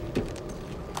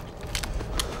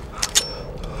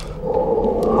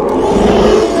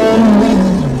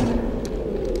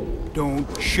 Don't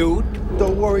shoot.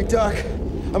 Don't worry, Doc.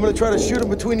 I'm gonna try to shoot him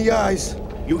between the eyes.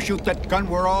 You shoot that gun,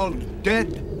 we're all dead.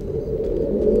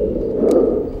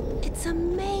 It's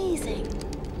amazing.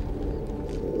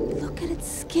 Look at its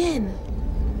skin.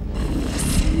 The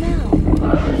smell.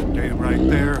 Stay right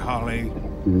there, Holly.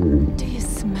 Do you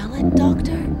smell it,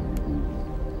 Doctor?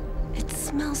 It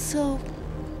smells so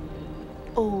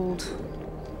old.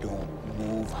 Don't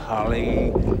move,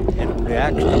 Holly. It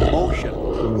reacts to motion.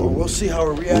 Well, we'll see how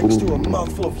it reacts to a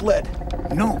mouthful of lead.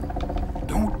 No,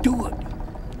 don't do it.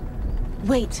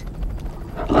 Wait.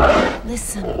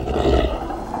 Listen.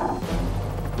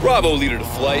 Bravo, leader to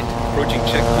flight. Approaching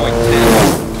checkpoint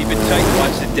 10. Keep it tight and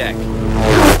watch the deck.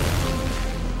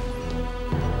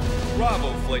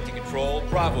 Bravo, flight to control.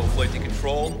 Bravo, flight to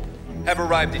control. Have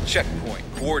arrived at checkpoint.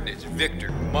 Coordinates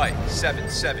Victor, Mike,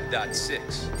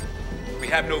 77.6. We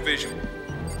have no visual.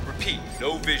 Repeat,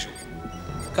 no visual.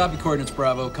 Copy coordinates,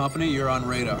 Bravo. Company, you're on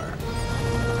radar.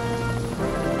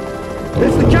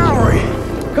 It's the cavalry!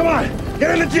 Come on,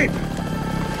 get in the Jeep!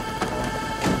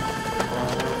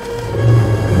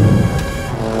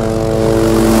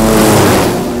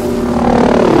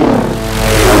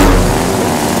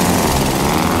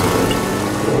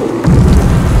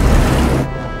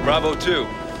 Bravo 2.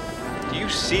 Do you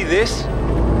see this?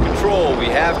 Control, we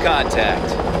have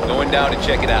contact. Going down to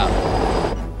check it out.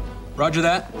 Roger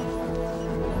that.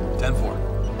 10-4.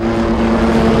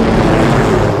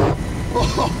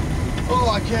 Oh,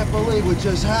 I can't believe what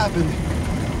just happened.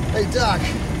 Hey, Doc,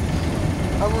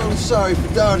 I'm really sorry for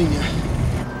doubting you.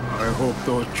 I hope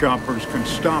those choppers can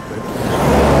stop it.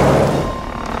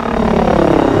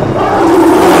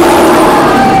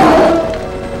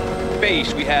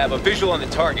 Base, we have a visual on the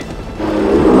target.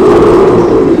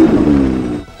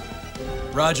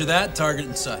 Roger that. Target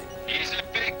in sight. He's a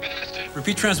big bastard.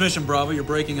 Repeat transmission, Bravo. You're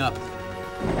breaking up.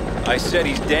 I said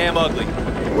he's damn ugly.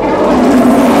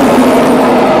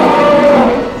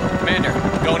 Commander,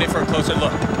 going in for a closer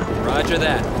look. Roger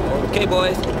that. Okay,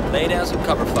 boys. Lay down some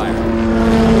cover fire.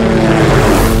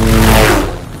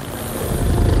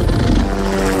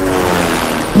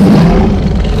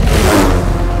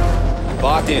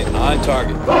 Locked in, on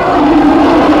target.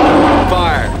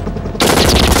 Fire!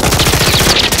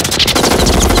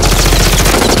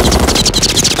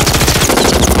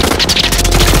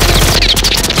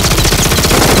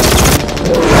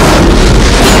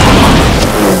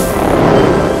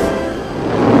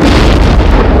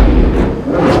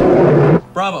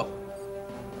 Bravo.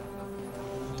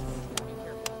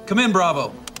 Come in,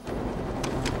 Bravo.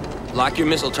 Lock your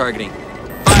missile targeting.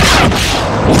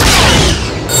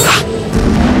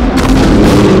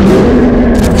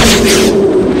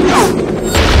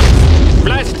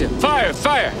 Blast him! Fire!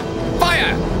 Fire!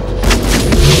 Fire!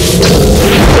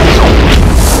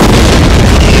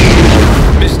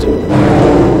 Missed him.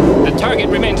 The target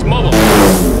remains mobile.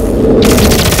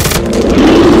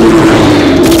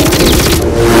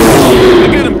 I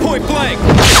got him point blank!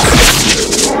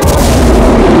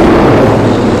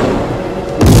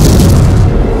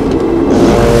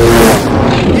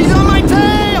 He's on my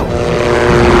tail!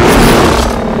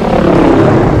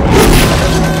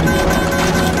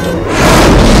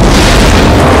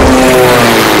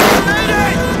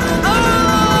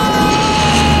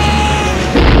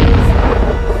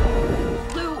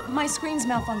 Lou, my screen's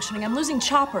malfunctioning. I'm losing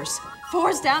choppers.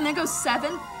 4's down, there goes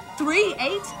 7. 3,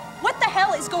 8. What the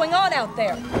hell is going on out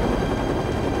there?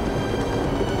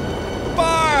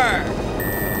 Fire!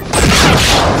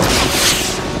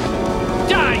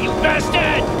 Die, you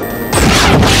bastard!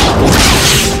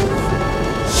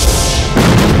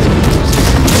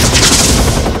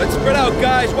 Let's spread out,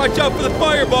 guys. Watch out for the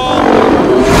fireball.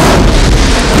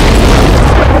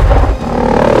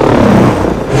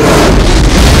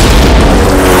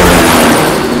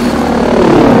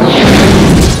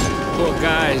 Poor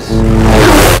guys.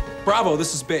 Bravo,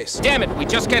 this is base. Damn it, we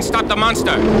just can't stop the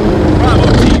monster.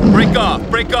 Bravo team, break off,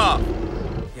 break off.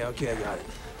 Yeah, okay, I got it.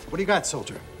 What do you got,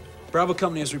 soldier? Bravo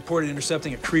Company has reported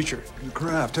intercepting a creature.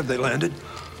 Craft, have they landed?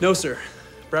 No, sir.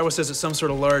 Bravo says it's some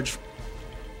sort of large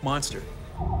monster. It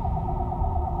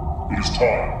is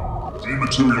time.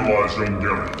 Dematerialize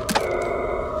Yonggary.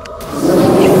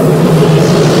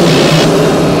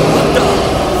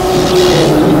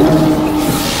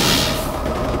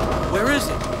 Where is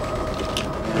it?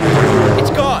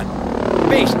 It's gone.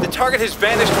 Base, the target has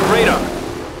vanished from radar.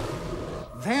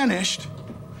 Vanished?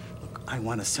 Look, I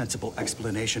want a sensible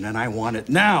explanation, and I want it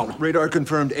now. Radar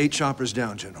confirmed 8 choppers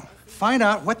down, General. Find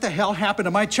out what the hell happened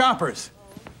to my choppers.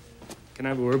 Can I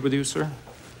have a word with you, sir?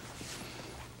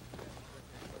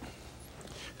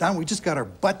 Don, we just got our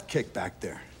butt kicked back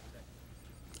there.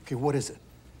 Okay, what is it?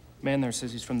 Man there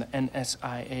says he's from the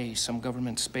NSIA, some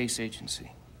government space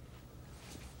agency.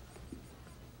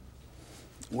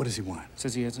 What does he want?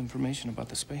 Says he has information about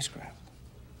the spacecraft.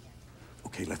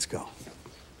 Okay, let's go.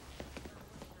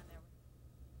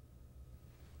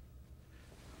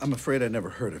 I'm afraid I never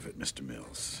heard of it, Mr.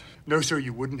 Mills. No, sir,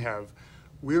 you wouldn't have.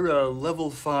 We're a level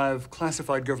 5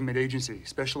 classified government agency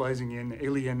specializing in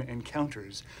alien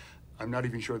encounters. I'm not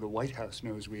even sure the White House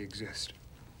knows we exist.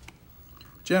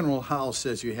 General Howell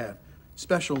says you have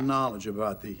special knowledge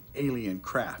about the alien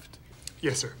craft.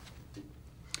 Yes, sir.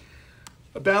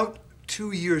 About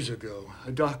 2 years ago,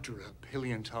 a doctor, a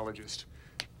paleontologist,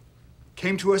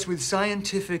 came to us with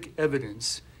scientific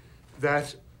evidence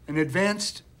that an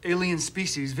advanced alien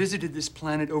species visited this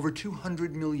planet over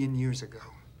 200 million years ago.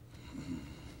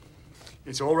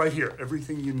 It's all right here,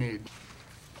 everything you need.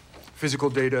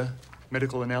 Physical data,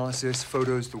 medical analysis,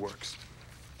 photos, the works.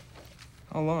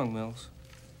 How long, Mills?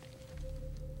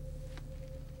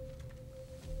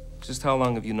 Just how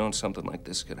long have you known something like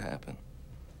this could happen?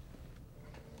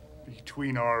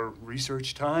 Between our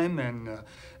research time and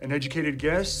an educated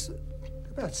guess,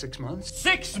 about 6 months.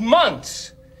 6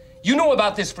 months? You knew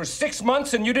about this for 6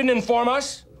 months and you didn't inform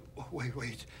us?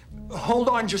 Wait. Hold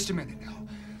on just a minute now.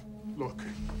 Look.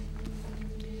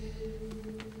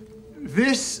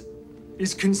 This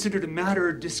is considered a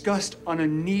matter discussed on a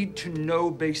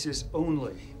need-to-know basis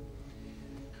only.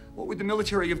 What would the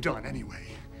military have done anyway?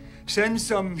 Send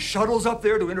some shuttles up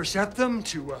there to intercept them,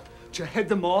 to head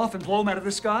them off and blow them out of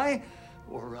the sky?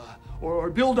 Or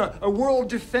build a world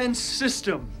defense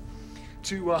system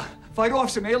to fight off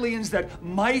some aliens that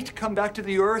might come back to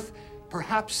the Earth,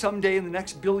 perhaps someday in the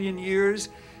next billion years?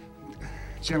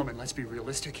 Gentlemen, let's be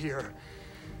realistic here.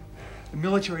 The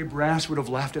military brass would have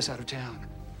laughed us out of town.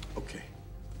 Okay,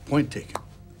 point taken.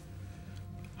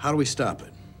 How do we stop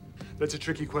it? That's a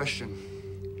tricky question.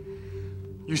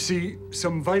 You see,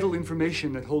 some vital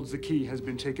information that holds the key has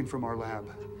been taken from our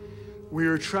lab.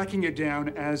 We're tracking it down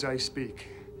as I speak.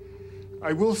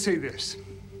 I will say this.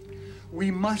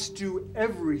 We must do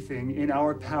everything in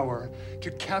our power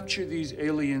to capture these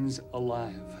aliens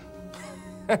alive.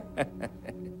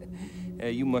 Yeah,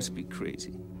 you must be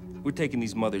crazy. We're taking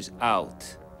these mothers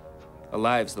out.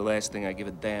 Alive's the last thing I give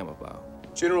a damn about.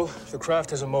 General, the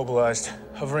craft is immobilized,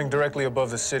 hovering directly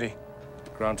above the city.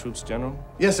 Ground troops, General?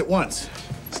 Yes, at once.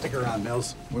 Stick around,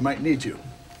 Mills. We might need you.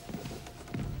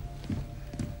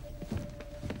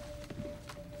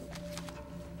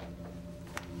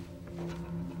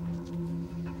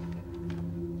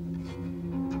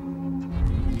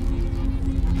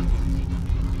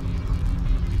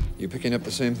 You picking up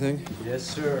the same thing? Yes,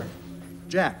 sir.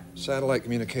 Jack. Satellite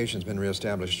communication's been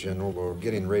reestablished, General. We're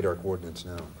getting radar coordinates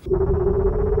now.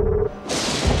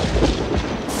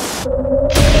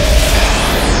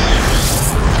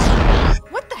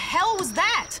 What the hell was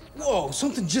that? Whoa,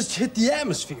 something just hit the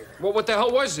atmosphere. Well, what the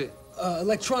hell was it?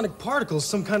 Electronic particles,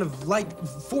 some kind of light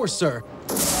force, sir.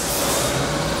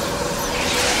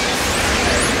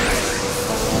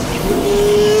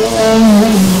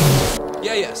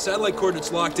 Yeah, satellite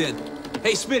coordinates locked in.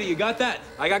 Hey, Smitty, you got that?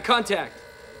 I got contact.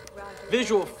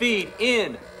 Visual feed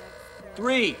in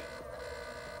 3,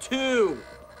 2,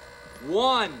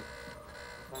 1.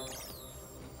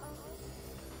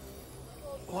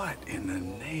 What in the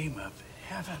name of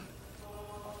heaven?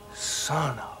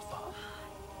 Son of a...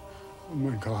 Oh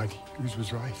my God, Hughes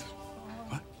was right.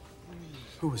 What?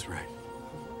 Who was right?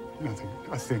 Nothing,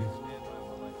 a thing.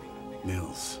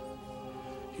 Mills,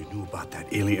 you knew about that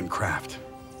alien craft.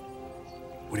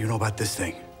 What do you know about this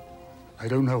thing? I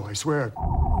don't know, I swear.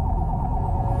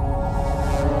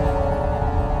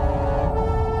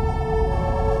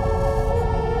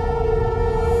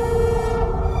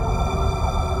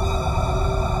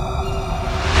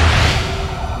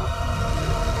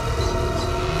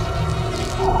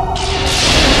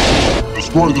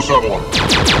 Destroy the satellite.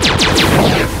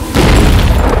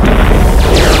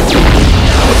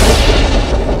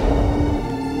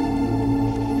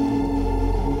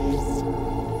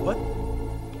 What?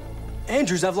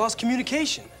 Andrews, I've lost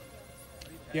communication.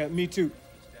 Yeah, me too.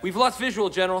 We've lost visual,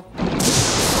 General.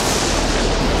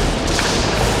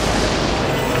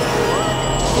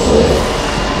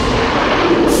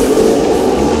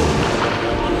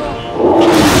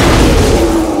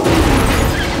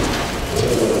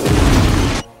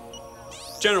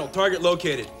 General, target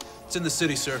located. It's in the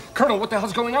city, sir. Colonel, what the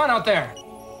hell's going on out there?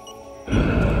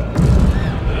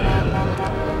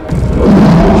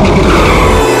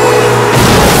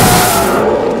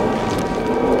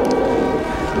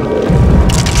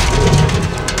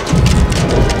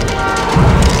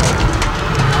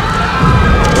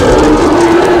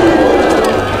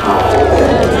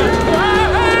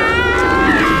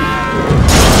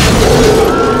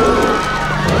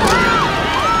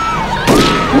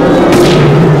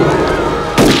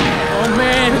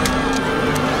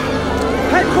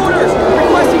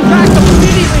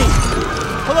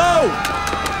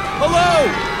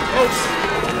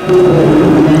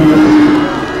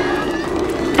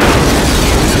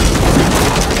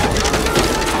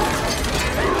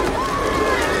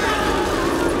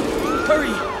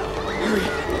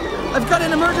 I've got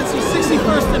an emergency,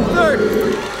 61st and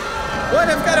 3rd. What?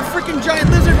 I've got a freaking giant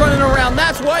lizard running around,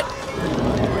 that's what.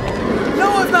 No,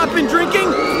 I've not been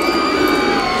drinking.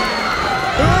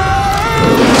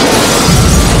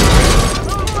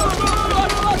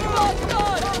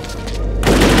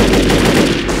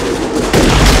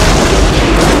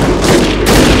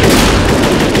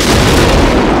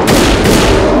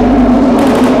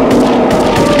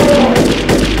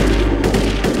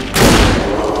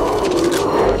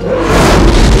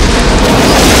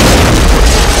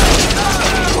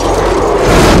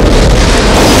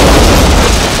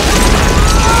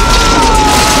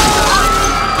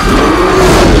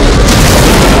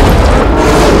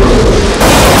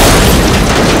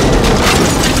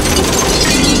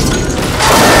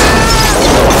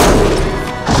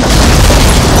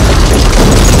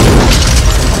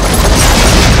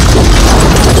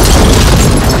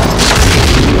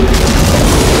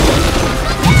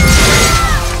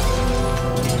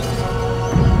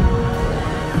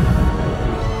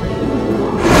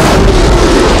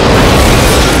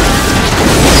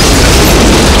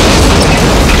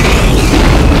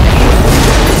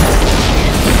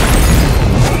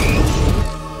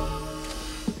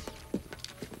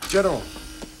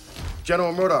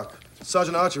 General Murdoch,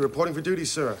 Sergeant Archie reporting for duty,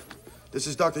 sir. This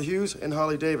is Dr. Hughes and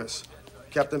Holly Davis.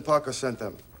 Captain Parker sent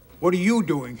them. What are you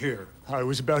doing here? I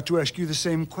was about to ask you the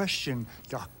same question,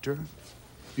 Doctor.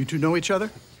 You two know each other?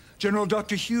 General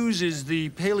Dr. Hughes is the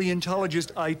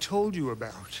paleontologist I told you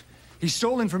about. He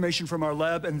stole information from our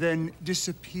lab and then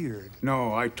disappeared.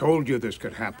 No, I told you this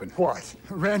could happen. What?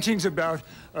 Rantings about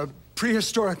a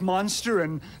prehistoric monster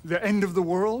and the end of the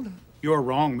world? You're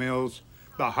wrong, Mills.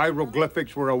 The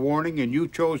hieroglyphics were a warning, and you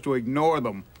chose to ignore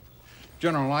them.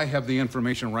 General, I have the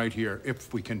information right here,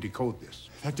 if we can decode this.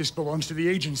 That disc belongs to the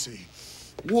agency.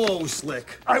 Whoa,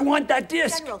 Slick. I want that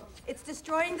disc! General, it's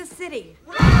destroying the city.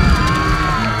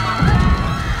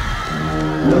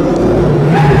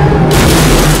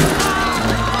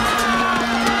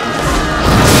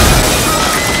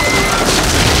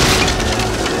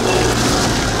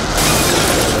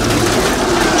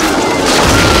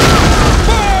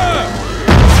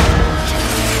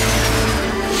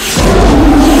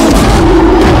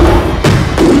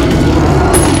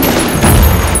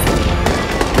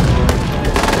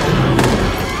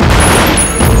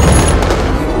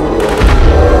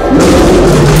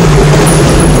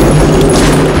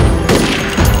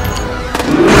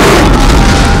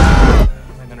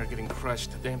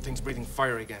 The damn thing's breathing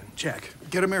fire again. Jack,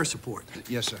 get him air support.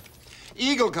 Yes, sir.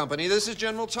 Eagle Company, this is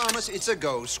General Thomas. It's a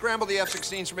go. Scramble the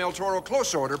F-16s from El Toro,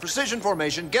 close order, precision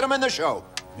formation. Get them in the show.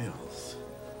 Mills.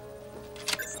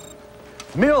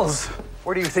 Mills,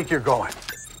 where do you think you're going?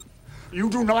 You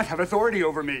do not have authority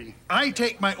over me. I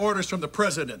take my orders from the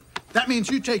president. That means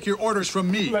you take your orders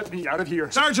from me. Let me out of here.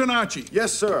 Sergeant Archie.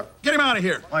 Yes, sir. Get him out of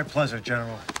here. My pleasure,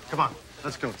 General. Come on,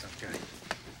 let's go, Johnny.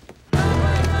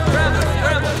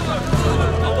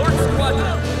 Alert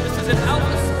squadron. This is an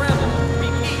alpha scramble.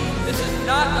 Repeat, this is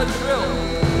not a drill.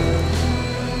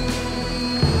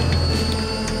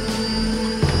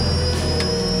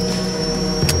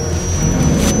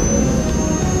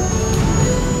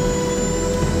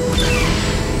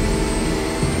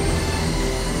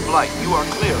 Flight, you are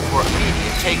clear for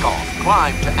immediate takeoff.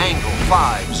 Climb to angle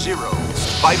 50.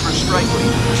 Viper strike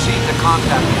lead. Proceed to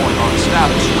contact point on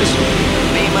status Whiskey.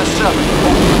 Lima 7.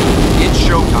 Over. It's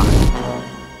showtime.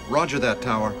 Roger that,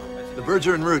 Tower. The birds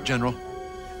are en route, General.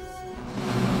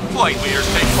 Flight leaders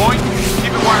take point.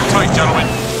 Keep it wire tight, gentlemen.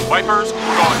 Vipers,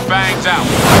 we're going bangs out.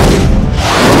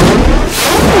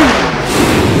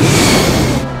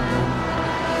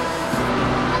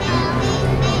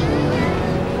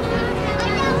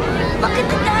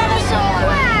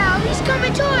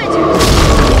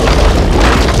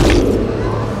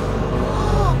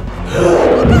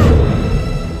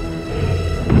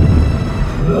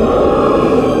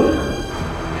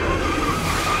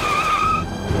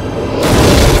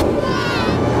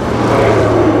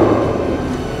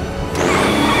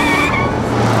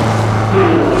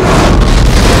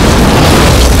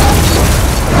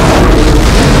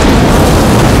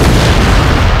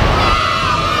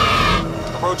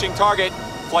 Confirming target.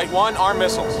 Flight 1, armed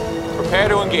missiles. Prepare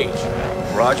to engage.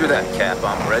 Roger that, Cap.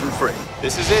 I'm red and free.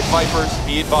 This is it, Vipers.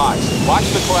 Be advised. Watch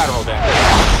the collateral damage.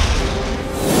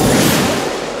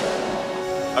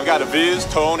 I've got a viz,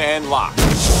 tone, and lock.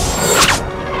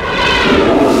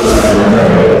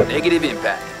 Negative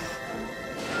impact.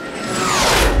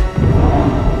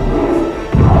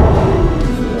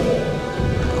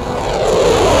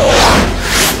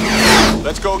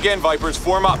 Let's go again, Vipers.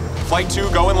 Form up. Flight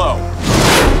 2 going low.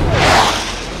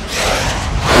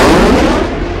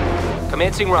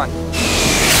 Commencing run.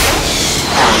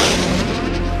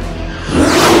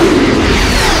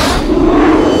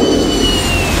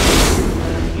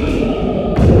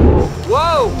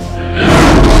 Whoa!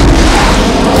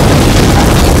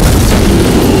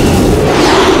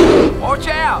 Watch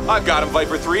out! I've got him,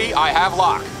 Viper 3. I have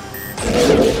lock.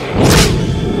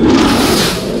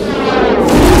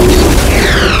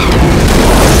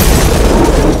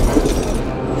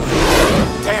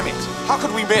 Damn it! How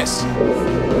could we miss?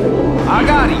 I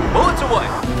got him. Bullets away.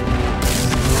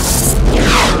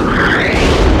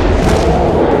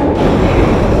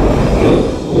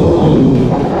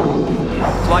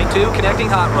 Flight 2 connecting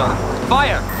hot run.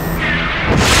 Fire!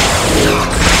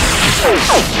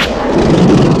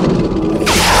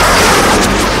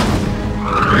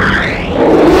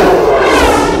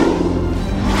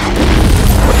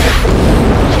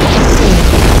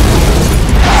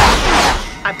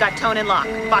 I've got tone and lock.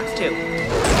 Box 2.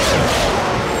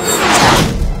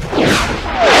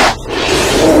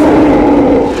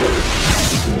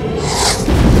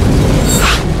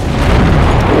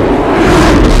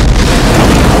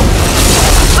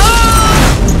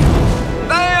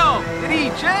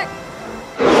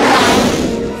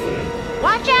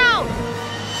 Watch out!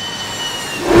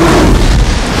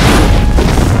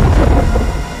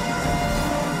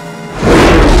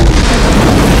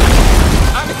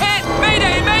 I'm hit!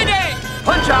 Mayday! Mayday!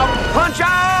 Punch out! Punch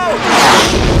out!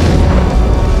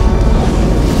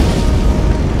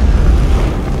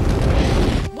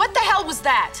 What the hell was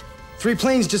that? 3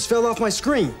 planes just fell off my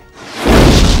screen.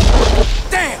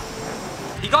 Damn!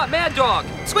 He got Mad Dog!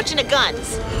 Switching to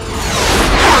guns.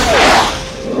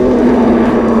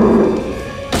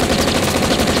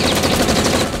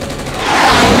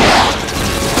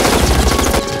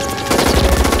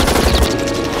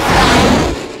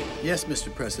 Yes,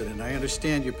 Mr. President, I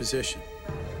understand your position.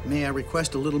 May I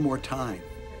request a little more time?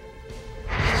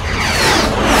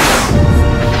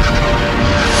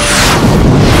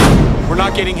 We're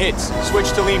not getting hits. Switch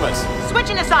to Limas.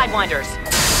 Switching to Sidewinders.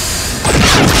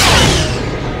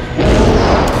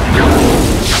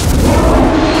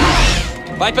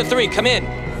 Viper 3, come in.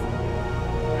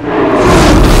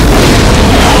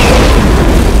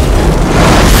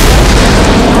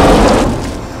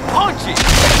 Punch it!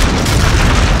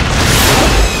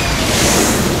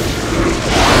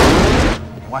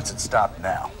 He wants it stopped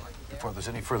now, before there's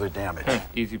any further damage.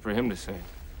 Easy for him to say.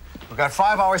 We've got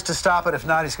 5 hours to stop it. If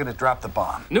not, he's going to drop the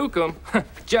bomb. Nuke him?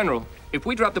 General, if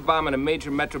we drop the bomb in a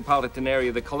major metropolitan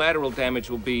area, the collateral damage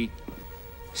will be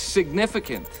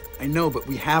significant. I know, but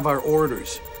we have our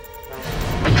orders.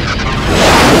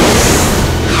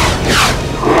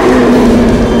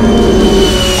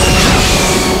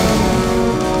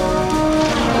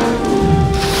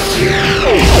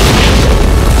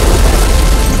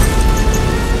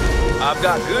 I've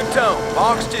got good tone.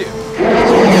 Box 2.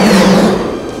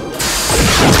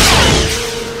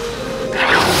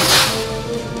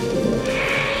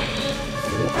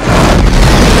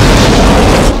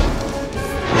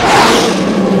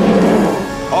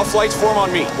 All flights form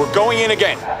on me. We're going in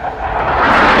again.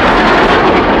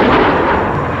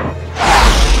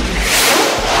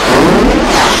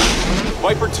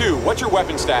 Viper 2, what's your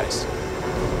weapon status?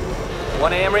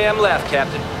 1 AMRAAM left,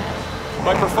 Captain.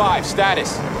 Viper 5,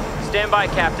 status. Stand by,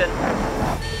 Captain.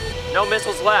 No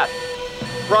missiles left.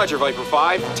 Roger, Viper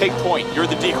 5. Take point. You're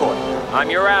the decoy. I'm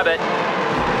your rabbit.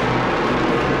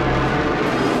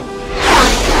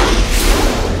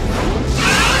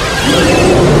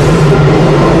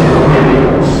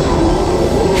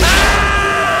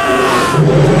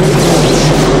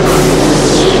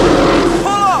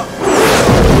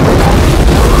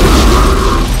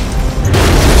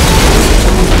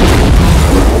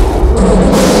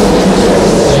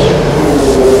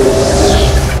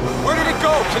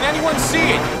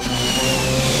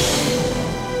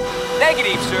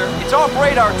 Negative, sir. It's off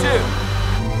radar, too.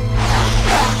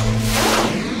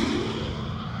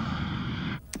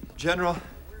 General,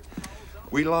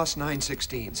 we lost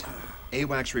 916s.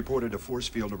 AWACS reported a force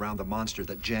field around the monster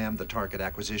that jammed the target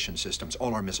acquisition systems.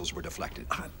 All our missiles were deflected.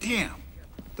 Ah, damn.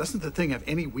 Doesn't the thing have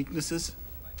any weaknesses?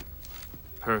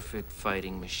 Perfect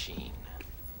fighting machine.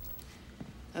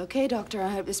 Okay, Doctor, I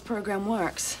hope this program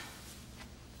works.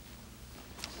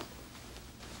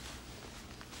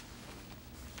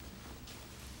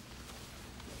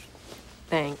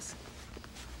 Thanks.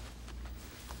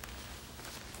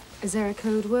 Is there a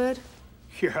code word?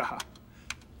 Yeah.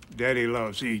 Daddy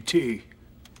loves E.T.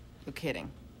 You're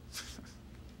kidding.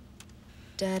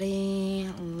 Daddy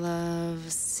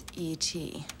loves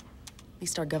E.T. At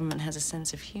least our government has a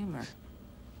sense of humor.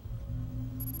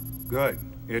 Good.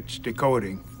 It's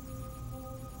decoding.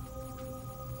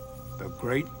 The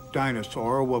great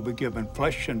dinosaur will be given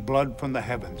flesh and blood from the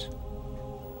heavens,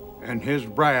 and his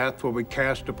wrath will be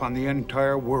cast upon the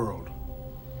entire world.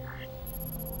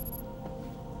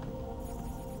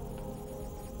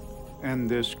 And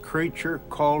this creature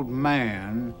called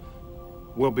man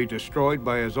will be destroyed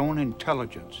by his own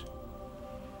intelligence.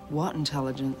 What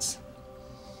intelligence?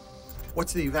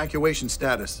 What's the evacuation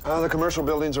status? The commercial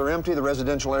buildings are empty. The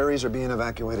residential areas are being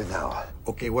evacuated now.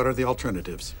 Okay, what are the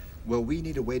alternatives? Well, we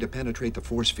need a way to penetrate the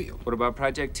force field. What about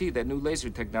Project T, that new laser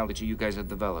technology you guys have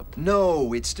developed?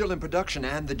 No, it's still in production,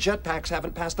 and the jetpacks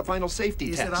haven't passed the final safety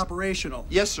test. Is it operational?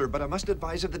 Yes, sir, but I must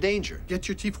advise of the danger. Get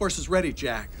your T-forces ready,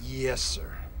 Jack. Yes, sir.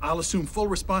 I'll assume full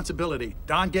responsibility.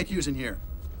 Don, get Hughes in here.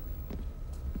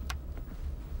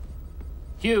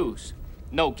 Hughes.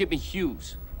 No, give me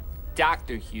Hughes.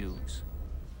 Dr. Hughes.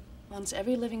 Once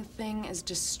every living thing is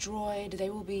destroyed, they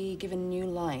will be given new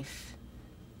life.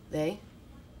 They?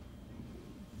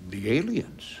 The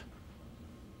aliens.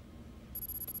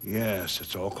 Yes,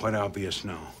 it's all quite obvious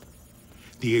now.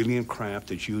 The alien craft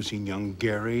is using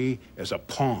Yonggary as a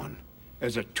pawn,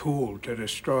 as a tool to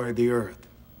destroy the Earth.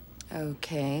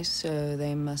 Okay, so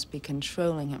they must be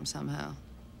controlling him somehow.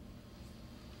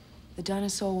 The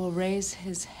dinosaur will raise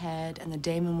his head and the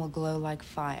daemon will glow like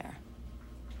fire.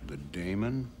 The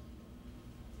daemon?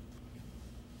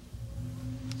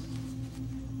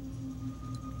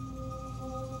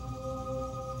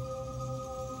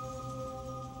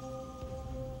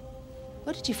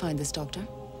 Where did you find this, Doctor?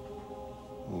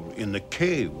 Well, in the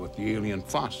cave with the alien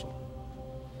fossil.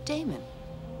 Daemon.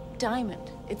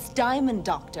 Diamond. It's diamond,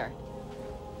 Doctor.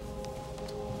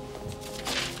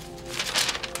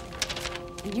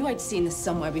 I knew I'd seen this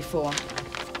somewhere before.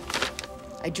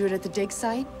 I drew it at the dig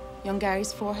site,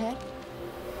 Yonggary's forehead.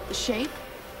 The shape.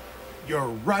 You're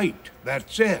right.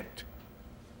 That's it.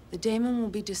 The daemon will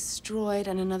be destroyed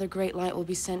and another great light will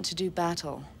be sent to do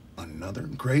battle. Another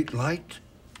great light?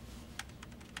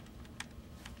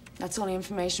 That's all the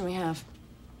information we have.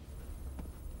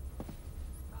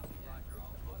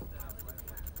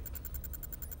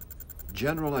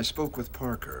 General, I spoke with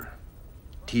Parker.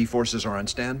 T-forces are on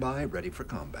standby, ready for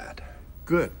combat.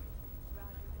 Good.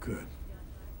 Good.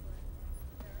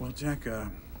 Well, Jack,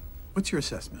 what's your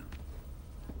assessment?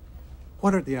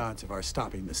 What are the odds of our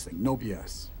stopping this thing? No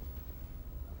BS.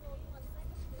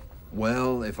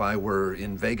 Well, if I were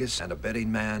in Vegas and a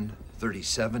betting man,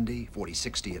 30-70,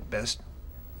 40-60 at best.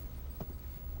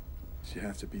 You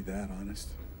have to be that honest.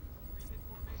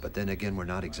 But then again, we're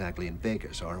not exactly in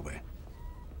Vegas, are we?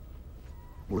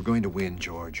 We're going to win,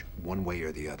 George, one way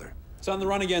or the other. It's on the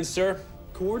run again, sir.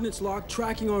 Coordinates locked,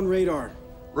 tracking on radar.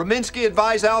 Rominsky,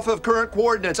 advise Alpha of current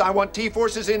coordinates. I want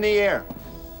T-forces in the air.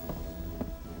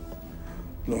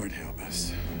 Lord help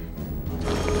us.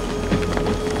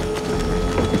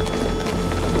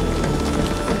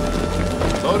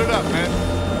 Load it up, man.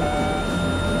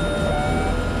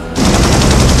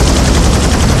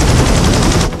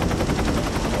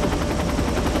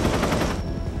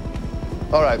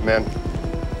 All right, men.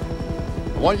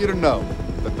 I want you to know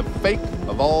that the fate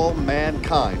of all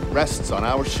mankind rests on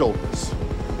our shoulders.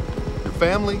 Your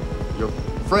family, your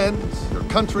friends, your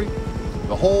country,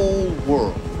 the whole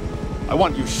world. I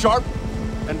want you sharp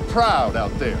and proud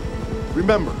out there.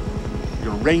 Remember,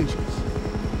 you're Rangers.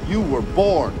 You were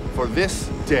born for this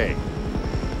day.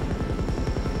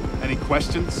 Any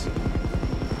questions?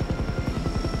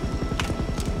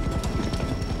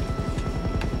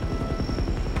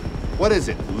 What is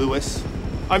it, Lewis?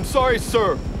 I'm sorry,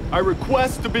 sir. I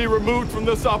request to be removed from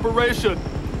this operation.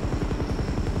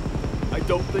 I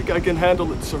don't think I can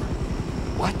handle it, sir.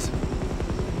 What?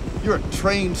 You're a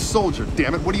trained soldier,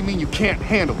 damn it. What do you mean you can't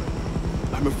handle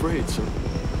it? I'm afraid, sir.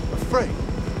 Afraid?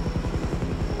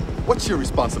 What's your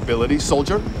responsibility,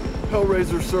 soldier?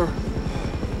 Hellraiser, sir.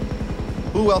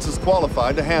 Who else is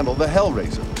qualified to handle the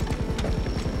Hellraiser?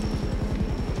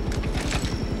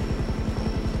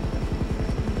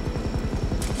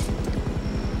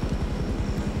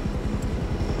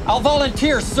 I'll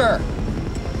volunteer, sir.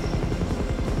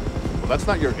 Well, that's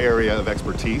not your area of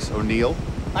expertise, O'Neill.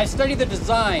 I study the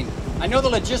design. I know the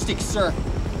logistics, sir.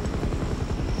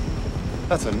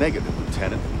 That's a negative,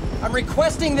 Lieutenant. I'm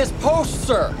requesting this post,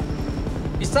 sir.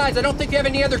 Besides, I don't think you have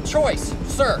any other choice,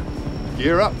 sir.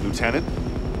 Gear up, Lieutenant.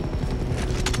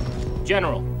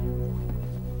 General.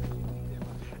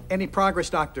 Any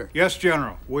progress, Doctor? Yes,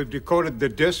 General. We've decoded the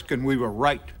disk and we were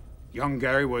right.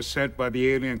 Yonggary was sent by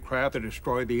the alien craft to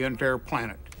destroy the entire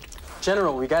planet.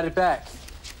 General, we got it back.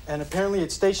 And apparently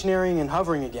it's stationary and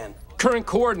hovering again. Current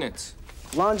coordinates.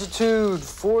 Longitude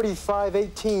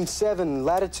 45.18.7,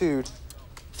 latitude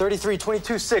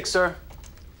 33.22.6, sir.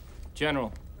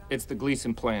 General, it's the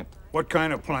Gleason plant. What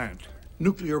kind of plant?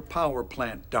 Nuclear power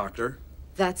plant, Doctor.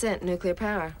 That's it, nuclear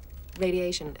power.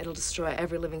 Radiation, it'll destroy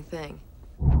every living thing.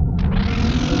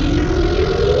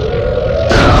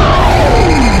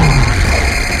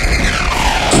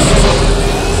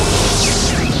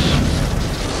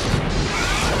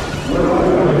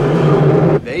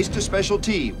 Base to Special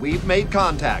T, we've made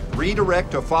contact.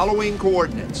 Redirect to following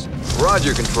coordinates.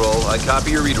 Roger, Control. I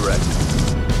copy your redirect.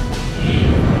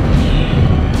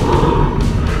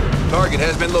 Target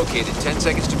has been located. 10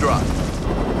 seconds to drop.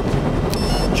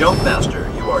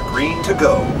 Jumpmaster, you are green to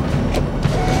go.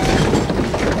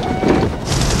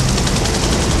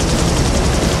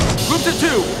 Group to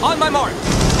 2, on my mark.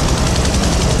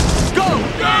 Go!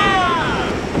 Yeah!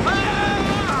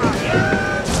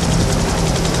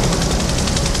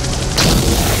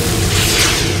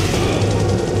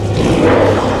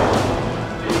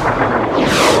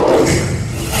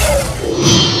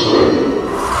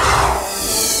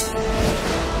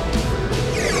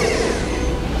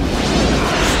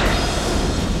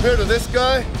 Compared to this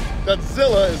guy, that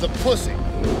Zilla is a pussy.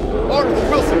 Arnold and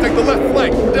Wilson take the left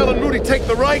flank. Dell and Moody take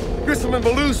the right. Grissom and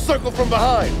Ballou circle from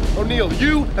behind. O'Neill,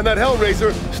 you and that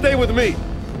Hellraiser stay with me.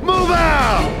 Move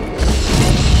out!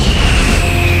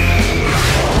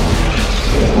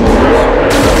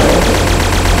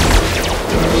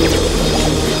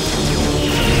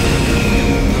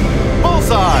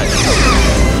 Bullseye!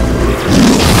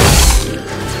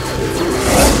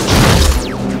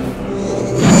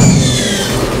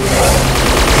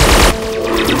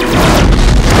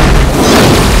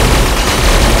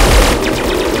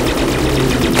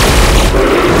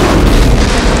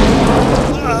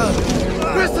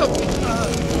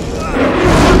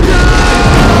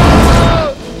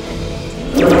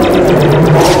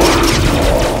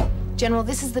 General,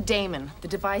 this is the Daemon, the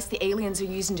device the aliens are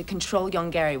using to control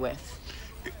Yonggary with.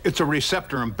 It's a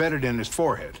receptor embedded in his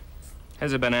forehead.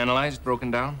 Has it been analyzed,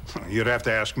 broken down? You'd have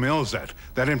to ask Mills that.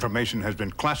 That information has been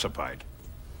classified.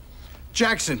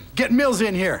 Jackson, get Mills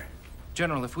in here.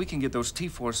 General, if we can get those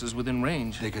T-forces within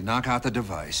range... They could knock out the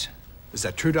device. Is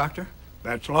that true, Doctor?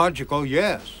 That's logical,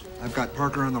 yes. I've got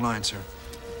Parker on the line, sir.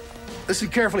 Listen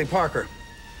carefully, Parker.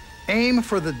 Aim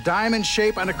for the diamond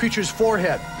shape on a creature's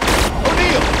forehead.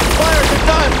 O'Neill, fires are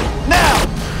done! Now!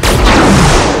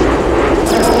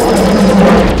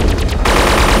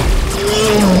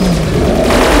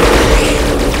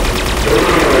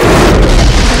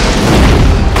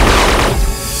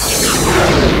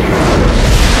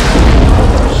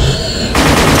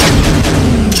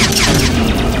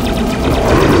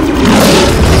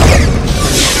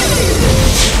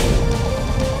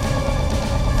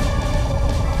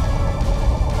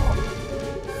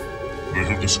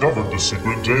 Discovered the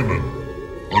secret Daemon.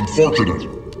 Unfortunate.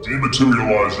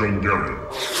 Dematerialize Yonggary.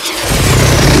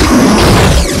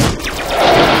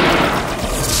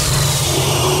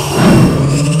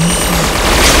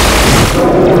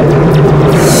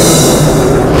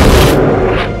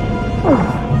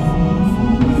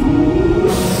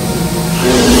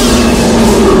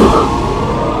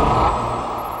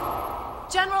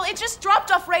 General, it just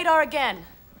dropped off radar again.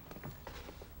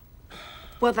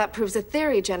 Well, that proves a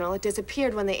theory, General. It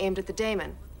disappeared when they aimed at the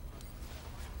Daemon.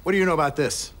 What do you know about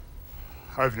this?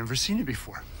 I've never seen it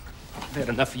before. I've had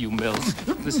enough of you, Mills.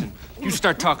 Listen, you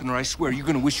start talking or I swear you're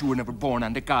gonna wish you were never born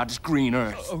onto God's green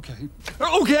earth. Okay.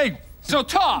 Okay! So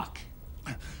talk!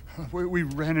 We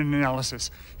ran an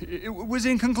analysis. It was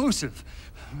inconclusive.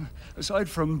 Aside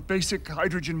from basic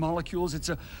hydrogen molecules, it's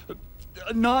a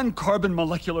non-carbon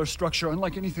molecular structure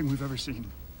unlike anything we've ever seen.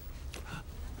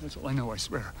 That's all I know, I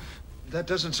swear. That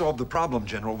doesn't solve the problem,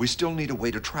 General. We still need a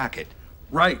way to track it.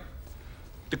 Right.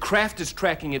 The craft is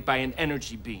tracking it by an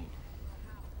energy beam.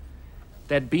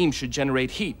 That beam should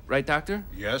generate heat, right, Doctor?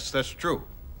 Yes, that's true.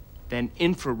 Then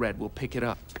infrared will pick it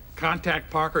up. Contact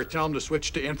Parker, tell him to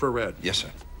switch to infrared. Yes,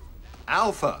 sir.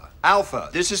 Alpha,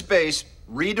 this is base.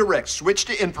 Redirect, switch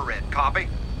to infrared, copy?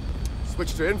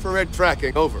 Switch to infrared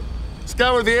tracking, over.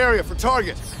 Scour the area for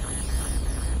target.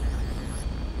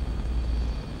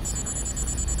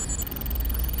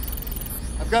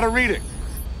 I've got a reading.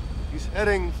 He's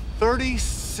heading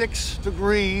 36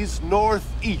 degrees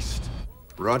northeast.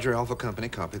 Roger, Alpha Company.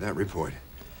 Copy that report.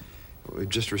 We've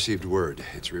just received word.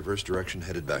 It's reverse direction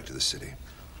headed back to the city.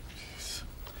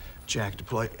 Jack,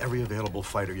 deploy every available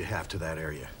fighter you have to that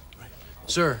area.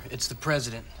 Sir, it's the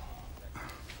President.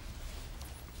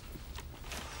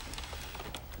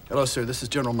 Hello, sir. This is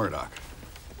General Murdoch.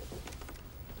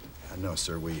 No,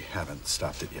 sir, we haven't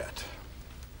stopped it yet.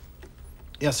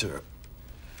 Yes, sir.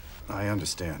 I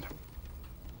understand.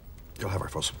 You'll have our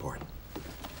full support.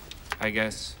 I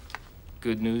guess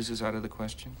good news is out of the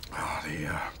question? Oh,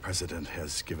 the President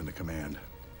has given the command.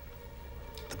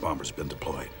 The bomber's been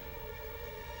deployed.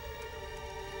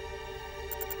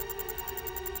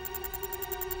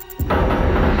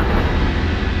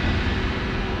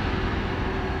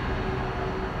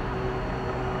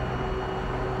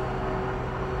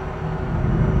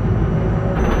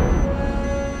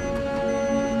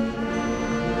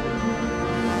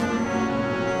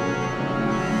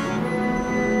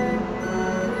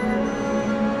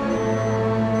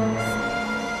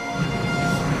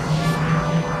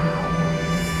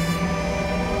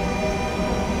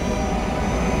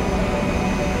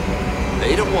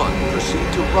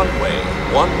 Runway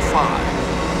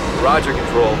 15. Roger,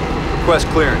 Control. Request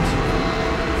clearance.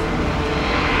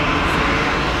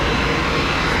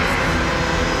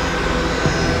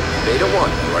 Beta 1,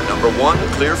 you are number 1,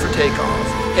 clear for takeoff.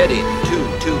 Heading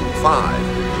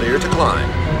 225, clear to climb.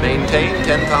 Maintain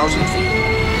 10,000 feet.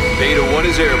 Beta 1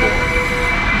 is airborne.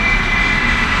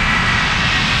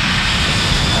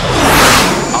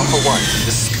 Alpha 1,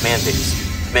 this is Command Base.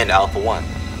 Command Alpha 1.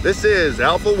 This is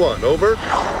Alpha 1, over.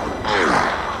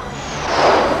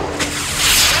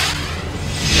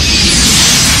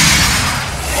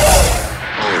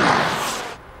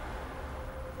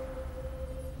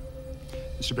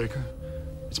 Mr. Baker,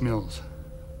 it's Mills.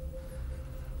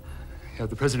 Yeah,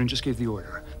 the President just gave the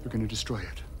order. They're going to destroy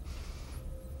it.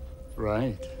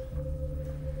 Right.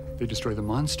 They destroy the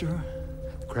monster,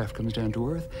 the craft comes down to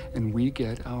Earth, and we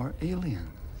get our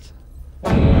aliens.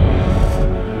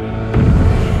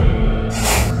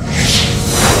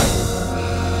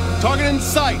 Target in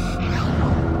sight!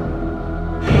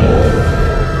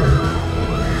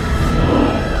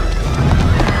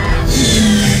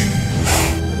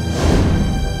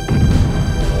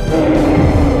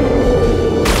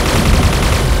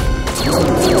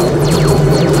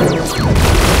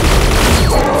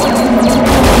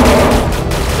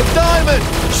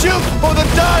 Shoot for the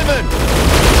diamond!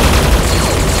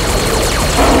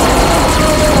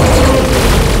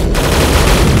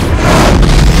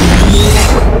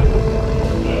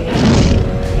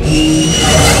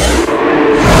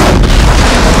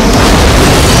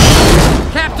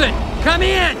 Captain, come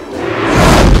in!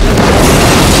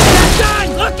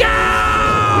 Captain, look out!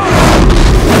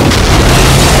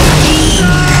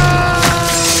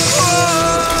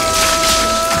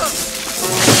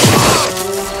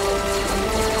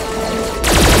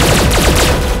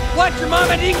 What, your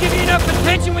mama didn't give you enough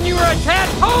attention when you were a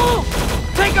tadpole?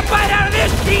 Take a bite out of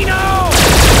this, Dino!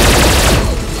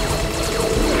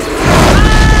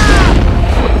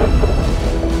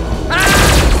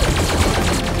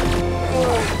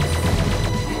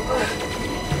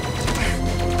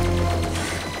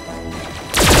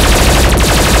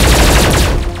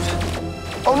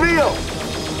 O'Neill!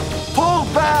 Pull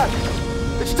back!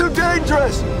 It's too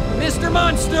dangerous! Mr.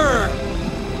 Monster!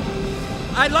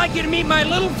 I'd like you to meet my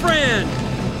little friend!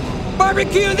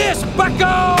 Barbecue this,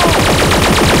 bucko!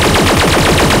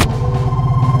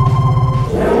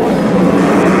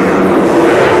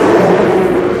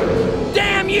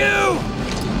 Damn you!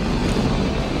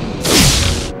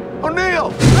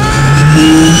 O'Neill!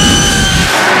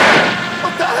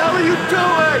 What the hell are you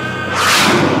doing?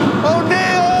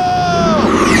 O'Neill!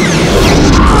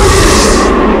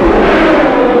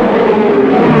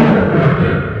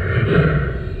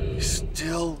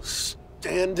 Still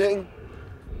standing?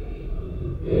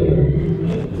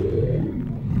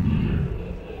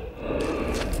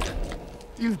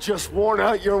 You've just worn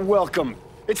out your welcome.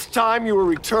 It's time you were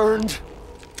returned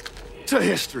to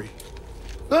history.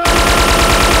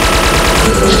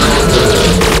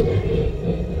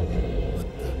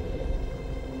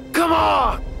 Come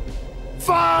on!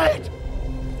 Fight!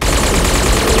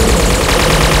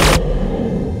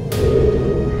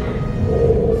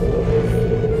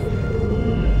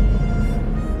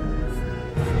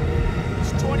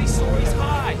 He's 20 stories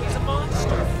high. He's a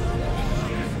monster.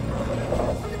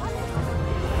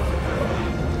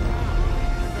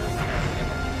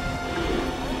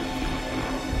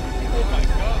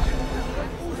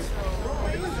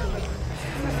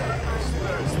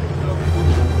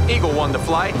 Eagle 1 to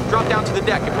flight. Drop down to the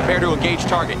deck and prepare to engage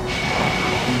target.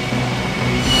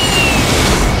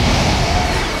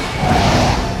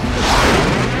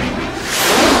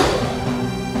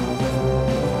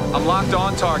 I'm locked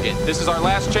on target. This is our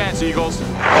last chance, Eagles.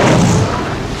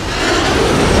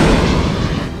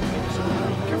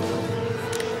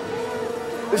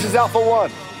 This is Alpha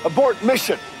 1. Abort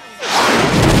mission.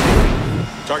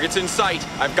 Target's in sight.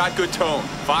 I've got good tone.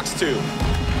 Fox 2.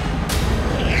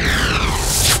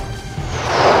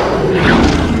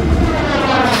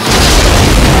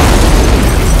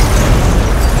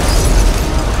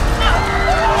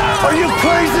 Are you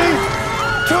crazy?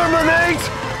 Terminate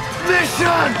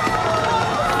mission!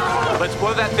 Let's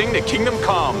blow that thing to Kingdom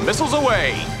Come. Missiles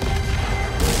away.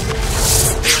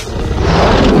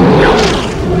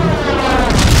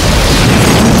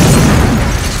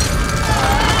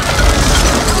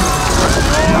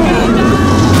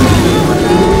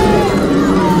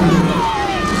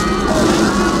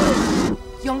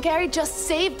 Yonggary just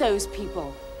saved those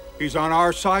people. He's on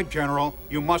our side, General.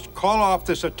 You must call off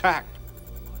this attack.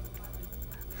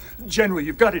 General,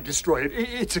 you've got to destroy it.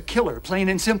 It's a killer, plain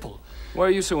and simple. Why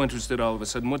are you so interested all of a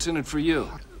sudden? What's in it for you?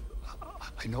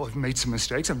 I know I've made some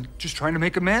mistakes. I'm just trying to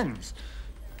make amends.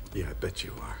 Yeah, I bet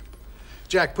you are.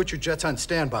 Jack, put your jets on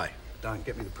standby. Don,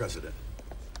 get me the president.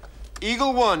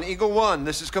 Eagle 1,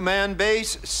 this is command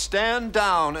base. Stand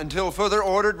down until further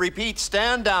ordered. Repeat,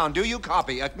 stand down. Do you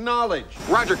copy? Acknowledge.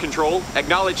 Roger, Control.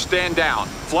 Acknowledge, stand down.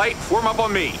 Flight, form up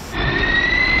on me.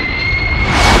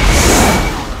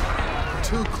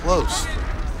 Too close.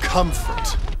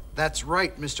 Comfort. That's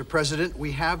right, Mr. President.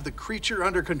 We have the creature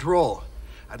under control.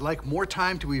 I'd like more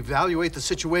time to evaluate the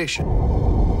situation.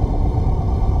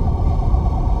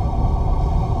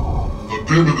 The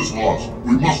Daemon is lost.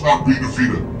 We must not be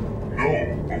defeated.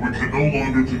 No, but we can no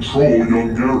longer control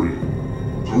Yonggary.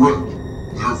 Correct.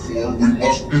 Therefore, we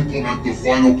must implement the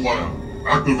final plan.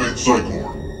 Activate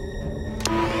Psychor.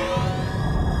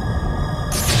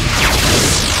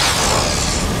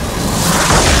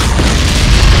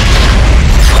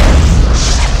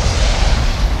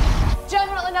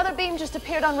 General, another beam just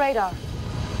appeared on radar.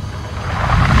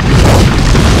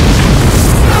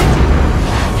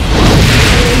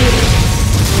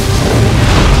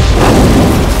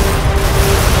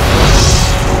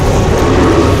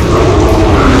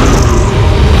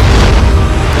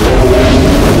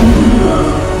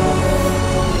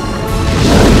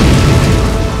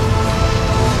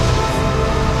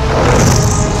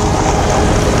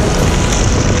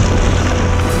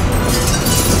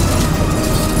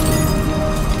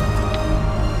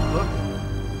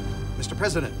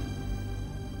 President.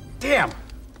 Damn!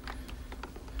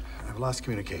 I've lost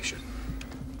communication.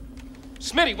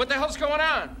 Smitty, what the hell's going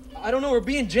on? I don't know, we're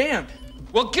being jammed.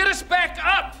 Well, get us back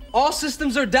up! All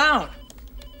systems are down.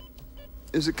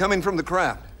 Is it coming from the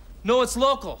craft? No, it's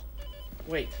local.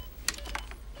 Wait,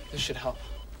 this should help.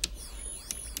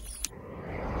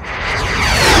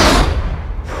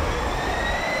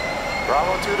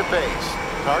 Bravo 2 to base.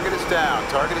 Target is down.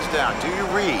 Target is down. Do you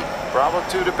read? Bravo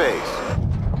 2 to base.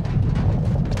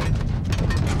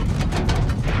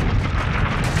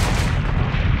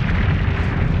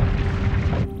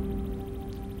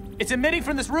 It's emitting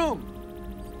from this room.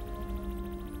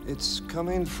 It's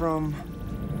coming from...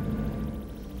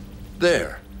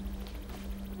 there.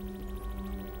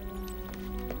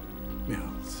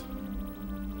 Mills.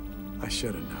 I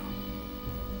should have known.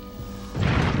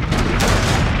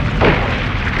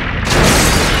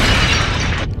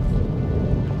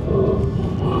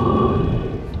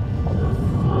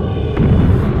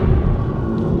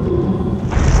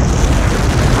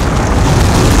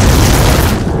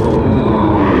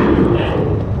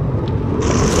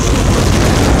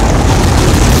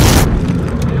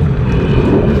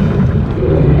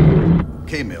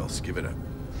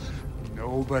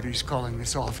 Nobody's calling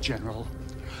this off, General.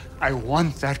 I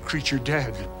want that creature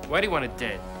dead. Why do you want it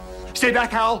dead? Stay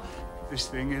back, Hal. This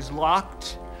thing is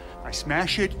locked. I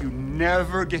smash it, you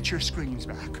never get your screens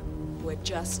back. We're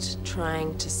just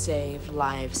trying to save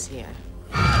lives here.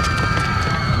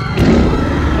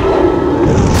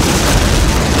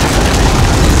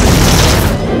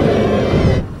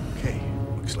 Okay,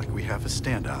 looks like we have a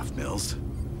standoff, Mills.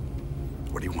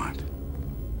 What do you want?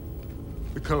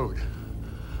 The code.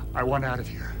 I want out of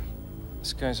here.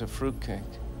 This guy's a fruitcake.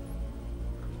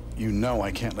 You know I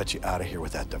can't let you out of here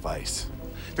with that device.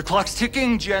 The clock's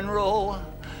ticking, General.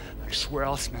 I swear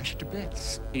I'll smash it to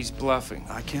bits. He's bluffing.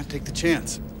 I can't take the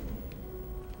chance.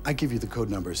 I give you the code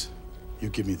numbers. You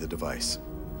give me the device.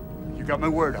 You got my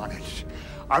word on it.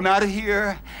 I'm out of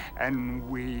here, and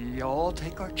we all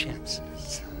take our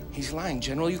chances. He's lying,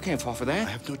 General. You can't fall for that.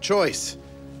 I have no choice.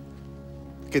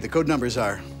 Okay, the code numbers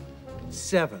are...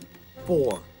 7,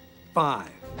 4, 5.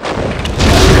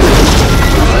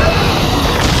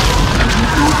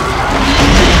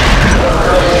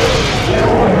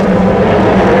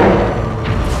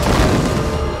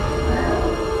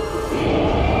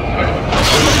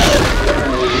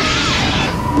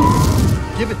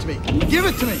 Give it to me. Give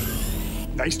it to me.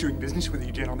 Nice doing business with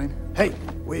you, gentlemen. Hey,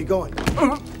 where you going?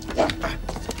 Got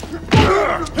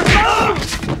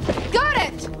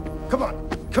it! Come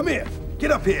on, come here. Get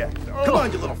up here. Come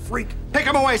on, you little freak. Take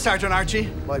him away, Sergeant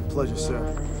Archie. My pleasure, sir.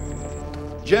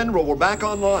 General, we're back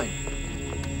online.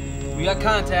 We got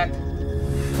contact.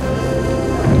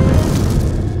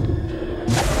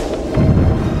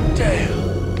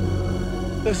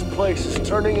 Damn. This place is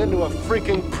turning into a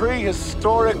freaking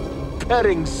prehistoric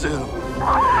petting zoo.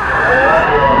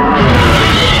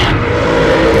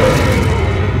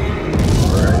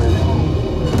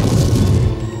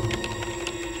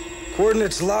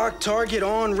 Coordinates locked, target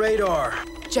on radar.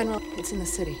 General, it's in the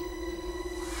city.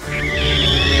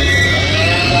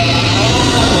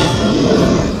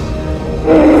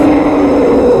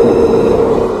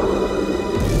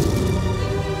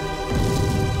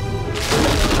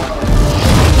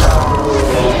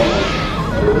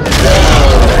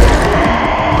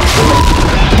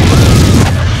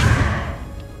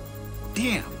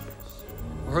 Damn.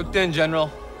 We're hooked in, General.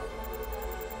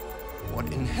 What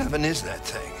in heaven is that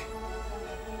thing?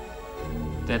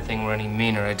 If that thing were any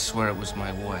meaner, I'd swear it was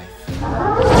my wife.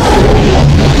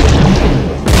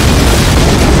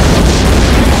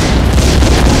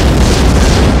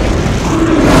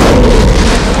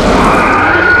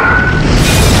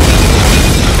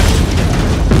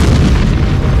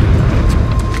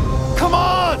 Come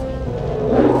on!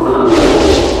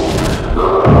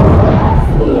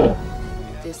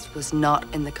 This was not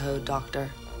in the code, Doctor.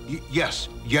 Yes,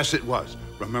 it was.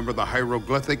 Remember the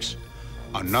hieroglyphics?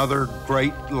 Another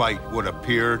great light would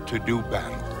appear to do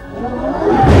battle.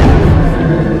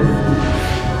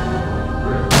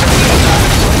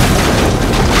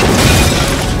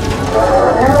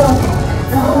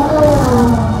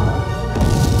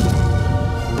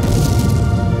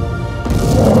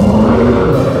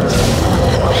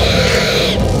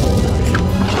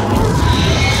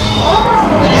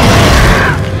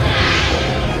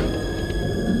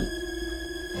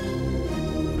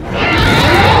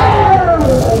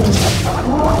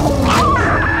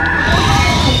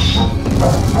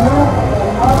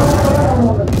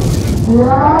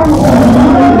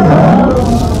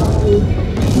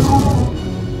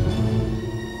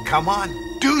 Come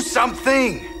on, do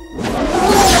something!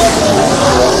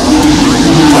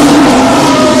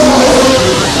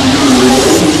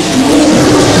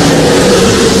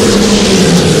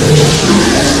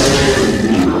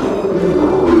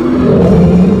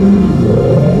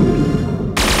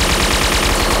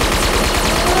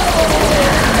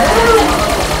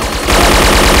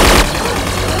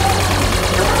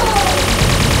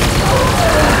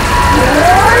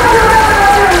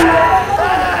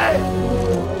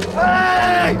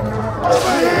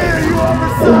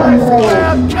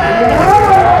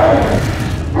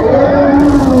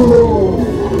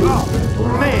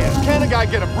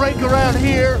 Get a break around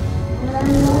here?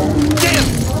 Damn!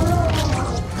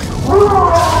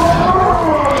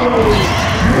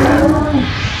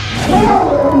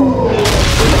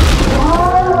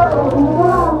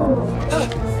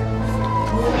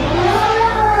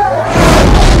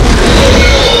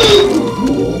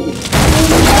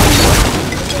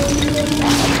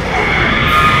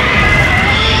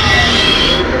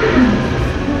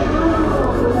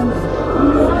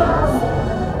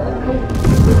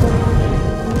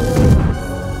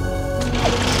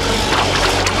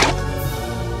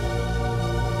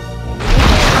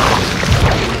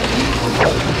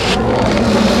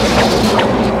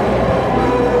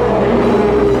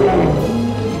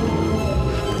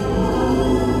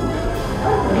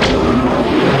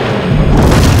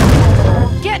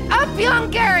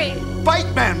 Yonggary! Fight,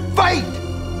 man, fight!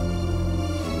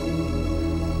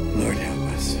 Lord help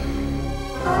us.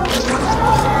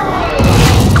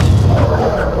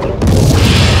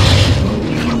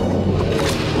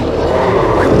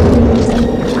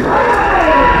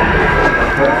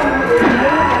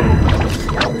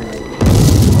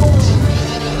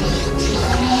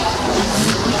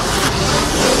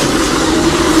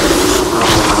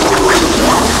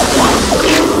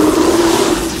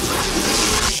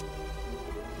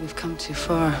 We've come too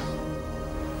far.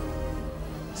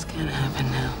 This can't happen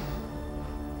now.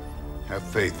 Have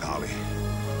faith, Holly.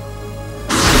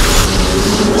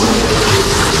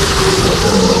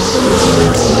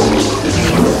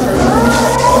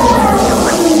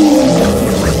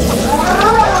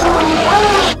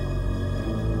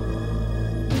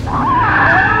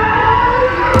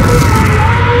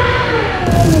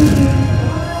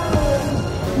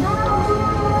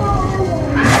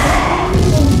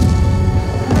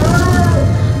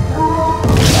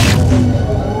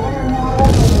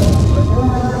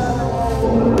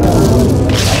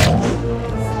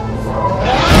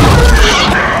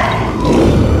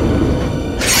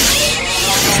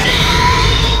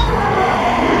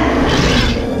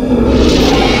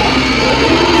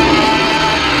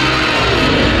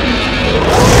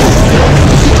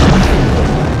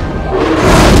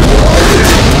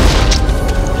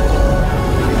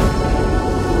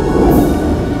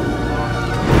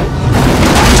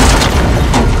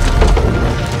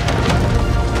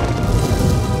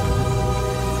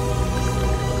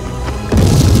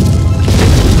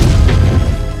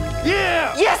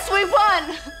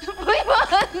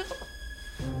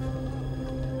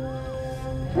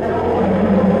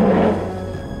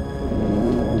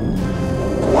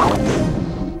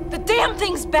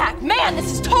 thing's back. Man,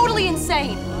 this is totally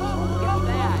insane.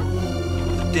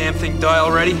 The damn thing die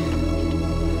already?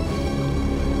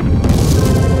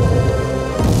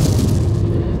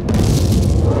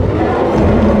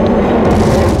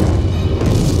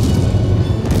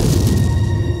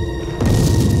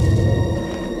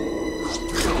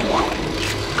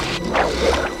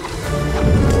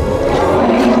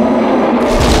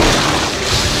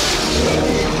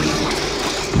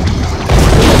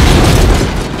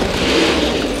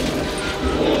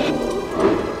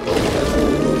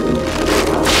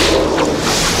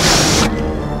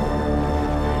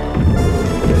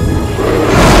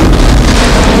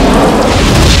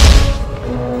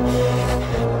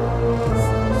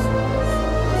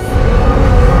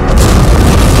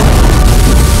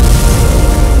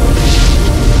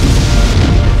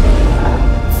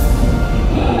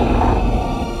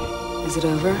 Is it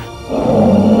over?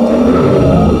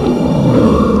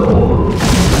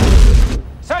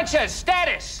 Sanchez,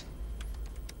 status!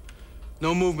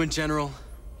 No movement, General.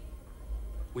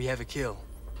 We have a kill.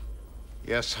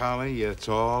 Yes, Holly, it's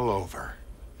all over.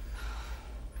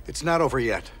 It's not over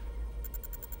yet.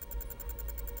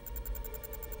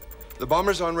 The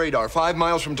bomber's on radar, 5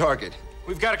 miles from target.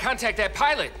 We've got to contact that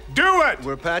pilot. Do it!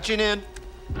 We're patching in.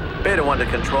 Beta 1 to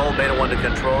control, Beta 1 to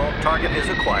control. Target is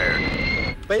acquired.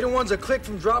 Beta 1's a click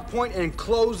from drop point and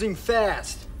closing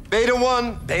fast. Beta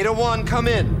 1, come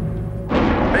in.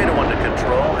 Beta 1 to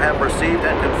control, have received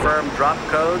and confirmed drop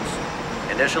codes.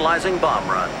 Initializing bomb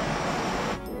run.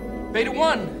 Beta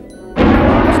 1.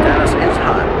 Status is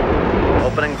hot.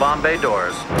 Opening bomb bay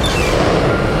doors.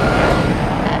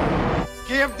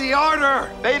 Give the order!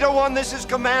 Beta 1, this is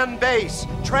command base.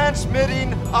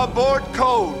 Transmitting abort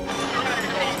code.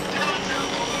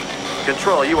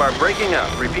 Control, you are breaking up.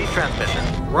 Repeat transmission.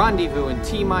 Rendezvous in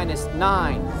T-minus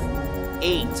 9,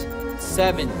 8,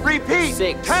 7, Repeat!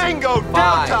 6, Tango,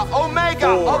 5, Delta,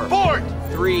 Omega, 4, abort!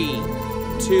 3,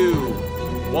 2,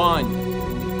 1.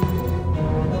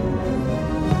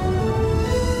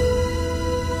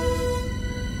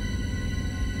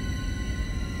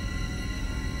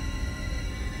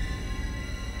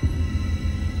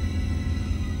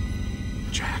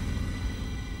 Jack.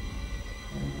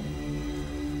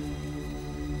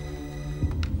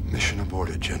 Mission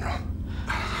aborted, General.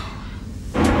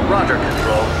 Roger,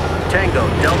 Control. Tango,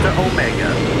 Delta, Omega.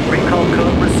 Recall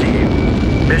code received.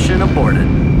 Mission aborted.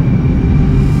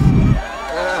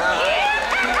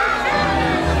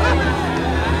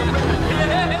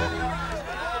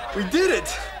 We did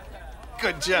it!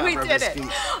 Good job, We did it.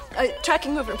 Robinski.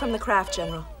 Tracking movement from the craft,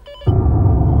 General.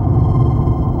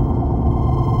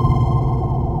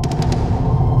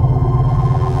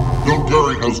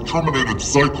 Yonggary has terminated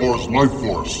Psychor's life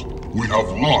force. We have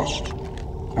lost.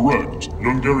 Correct.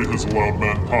 Yonggary has allowed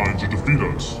mankind to defeat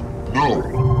us. No.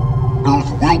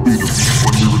 Earth will be defeated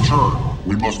when we return.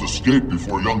 We must escape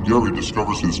before Yonggary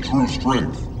discovers his true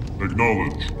strength.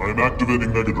 Acknowledge. I am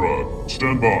activating Megadrive.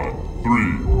 Stand by.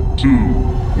 3, 2,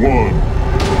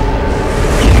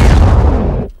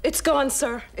 1. It's gone,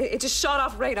 sir. It just shot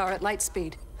off radar at light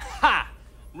speed. Ha!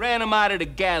 Ran them out of the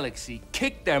galaxy.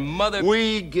 Kicked their mother...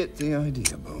 We get the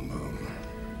idea, Boom Boom.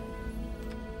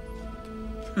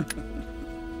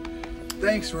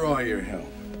 Thanks for all your help.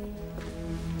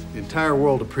 The entire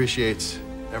world appreciates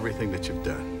everything that you've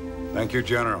done. Thank you,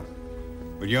 General.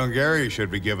 But Yonggary should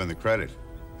be given the credit.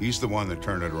 He's the one that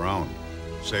turned it around.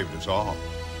 Saved us all.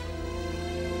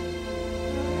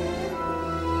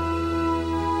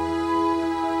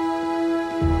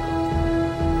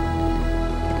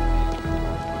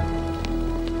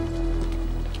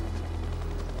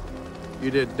 You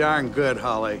did darn good,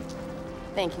 Holly.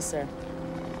 Thank you, sir.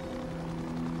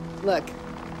 Look.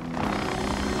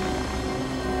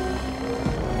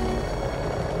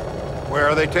 Where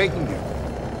are they taking you?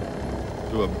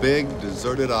 To a big,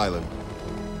 deserted island.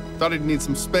 Thought he'd need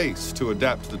some space to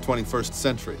adapt to the 21st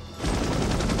century.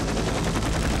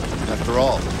 After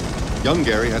all,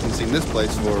 Yonggary hasn't seen this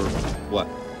place for, what,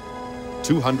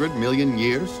 200 million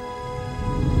years?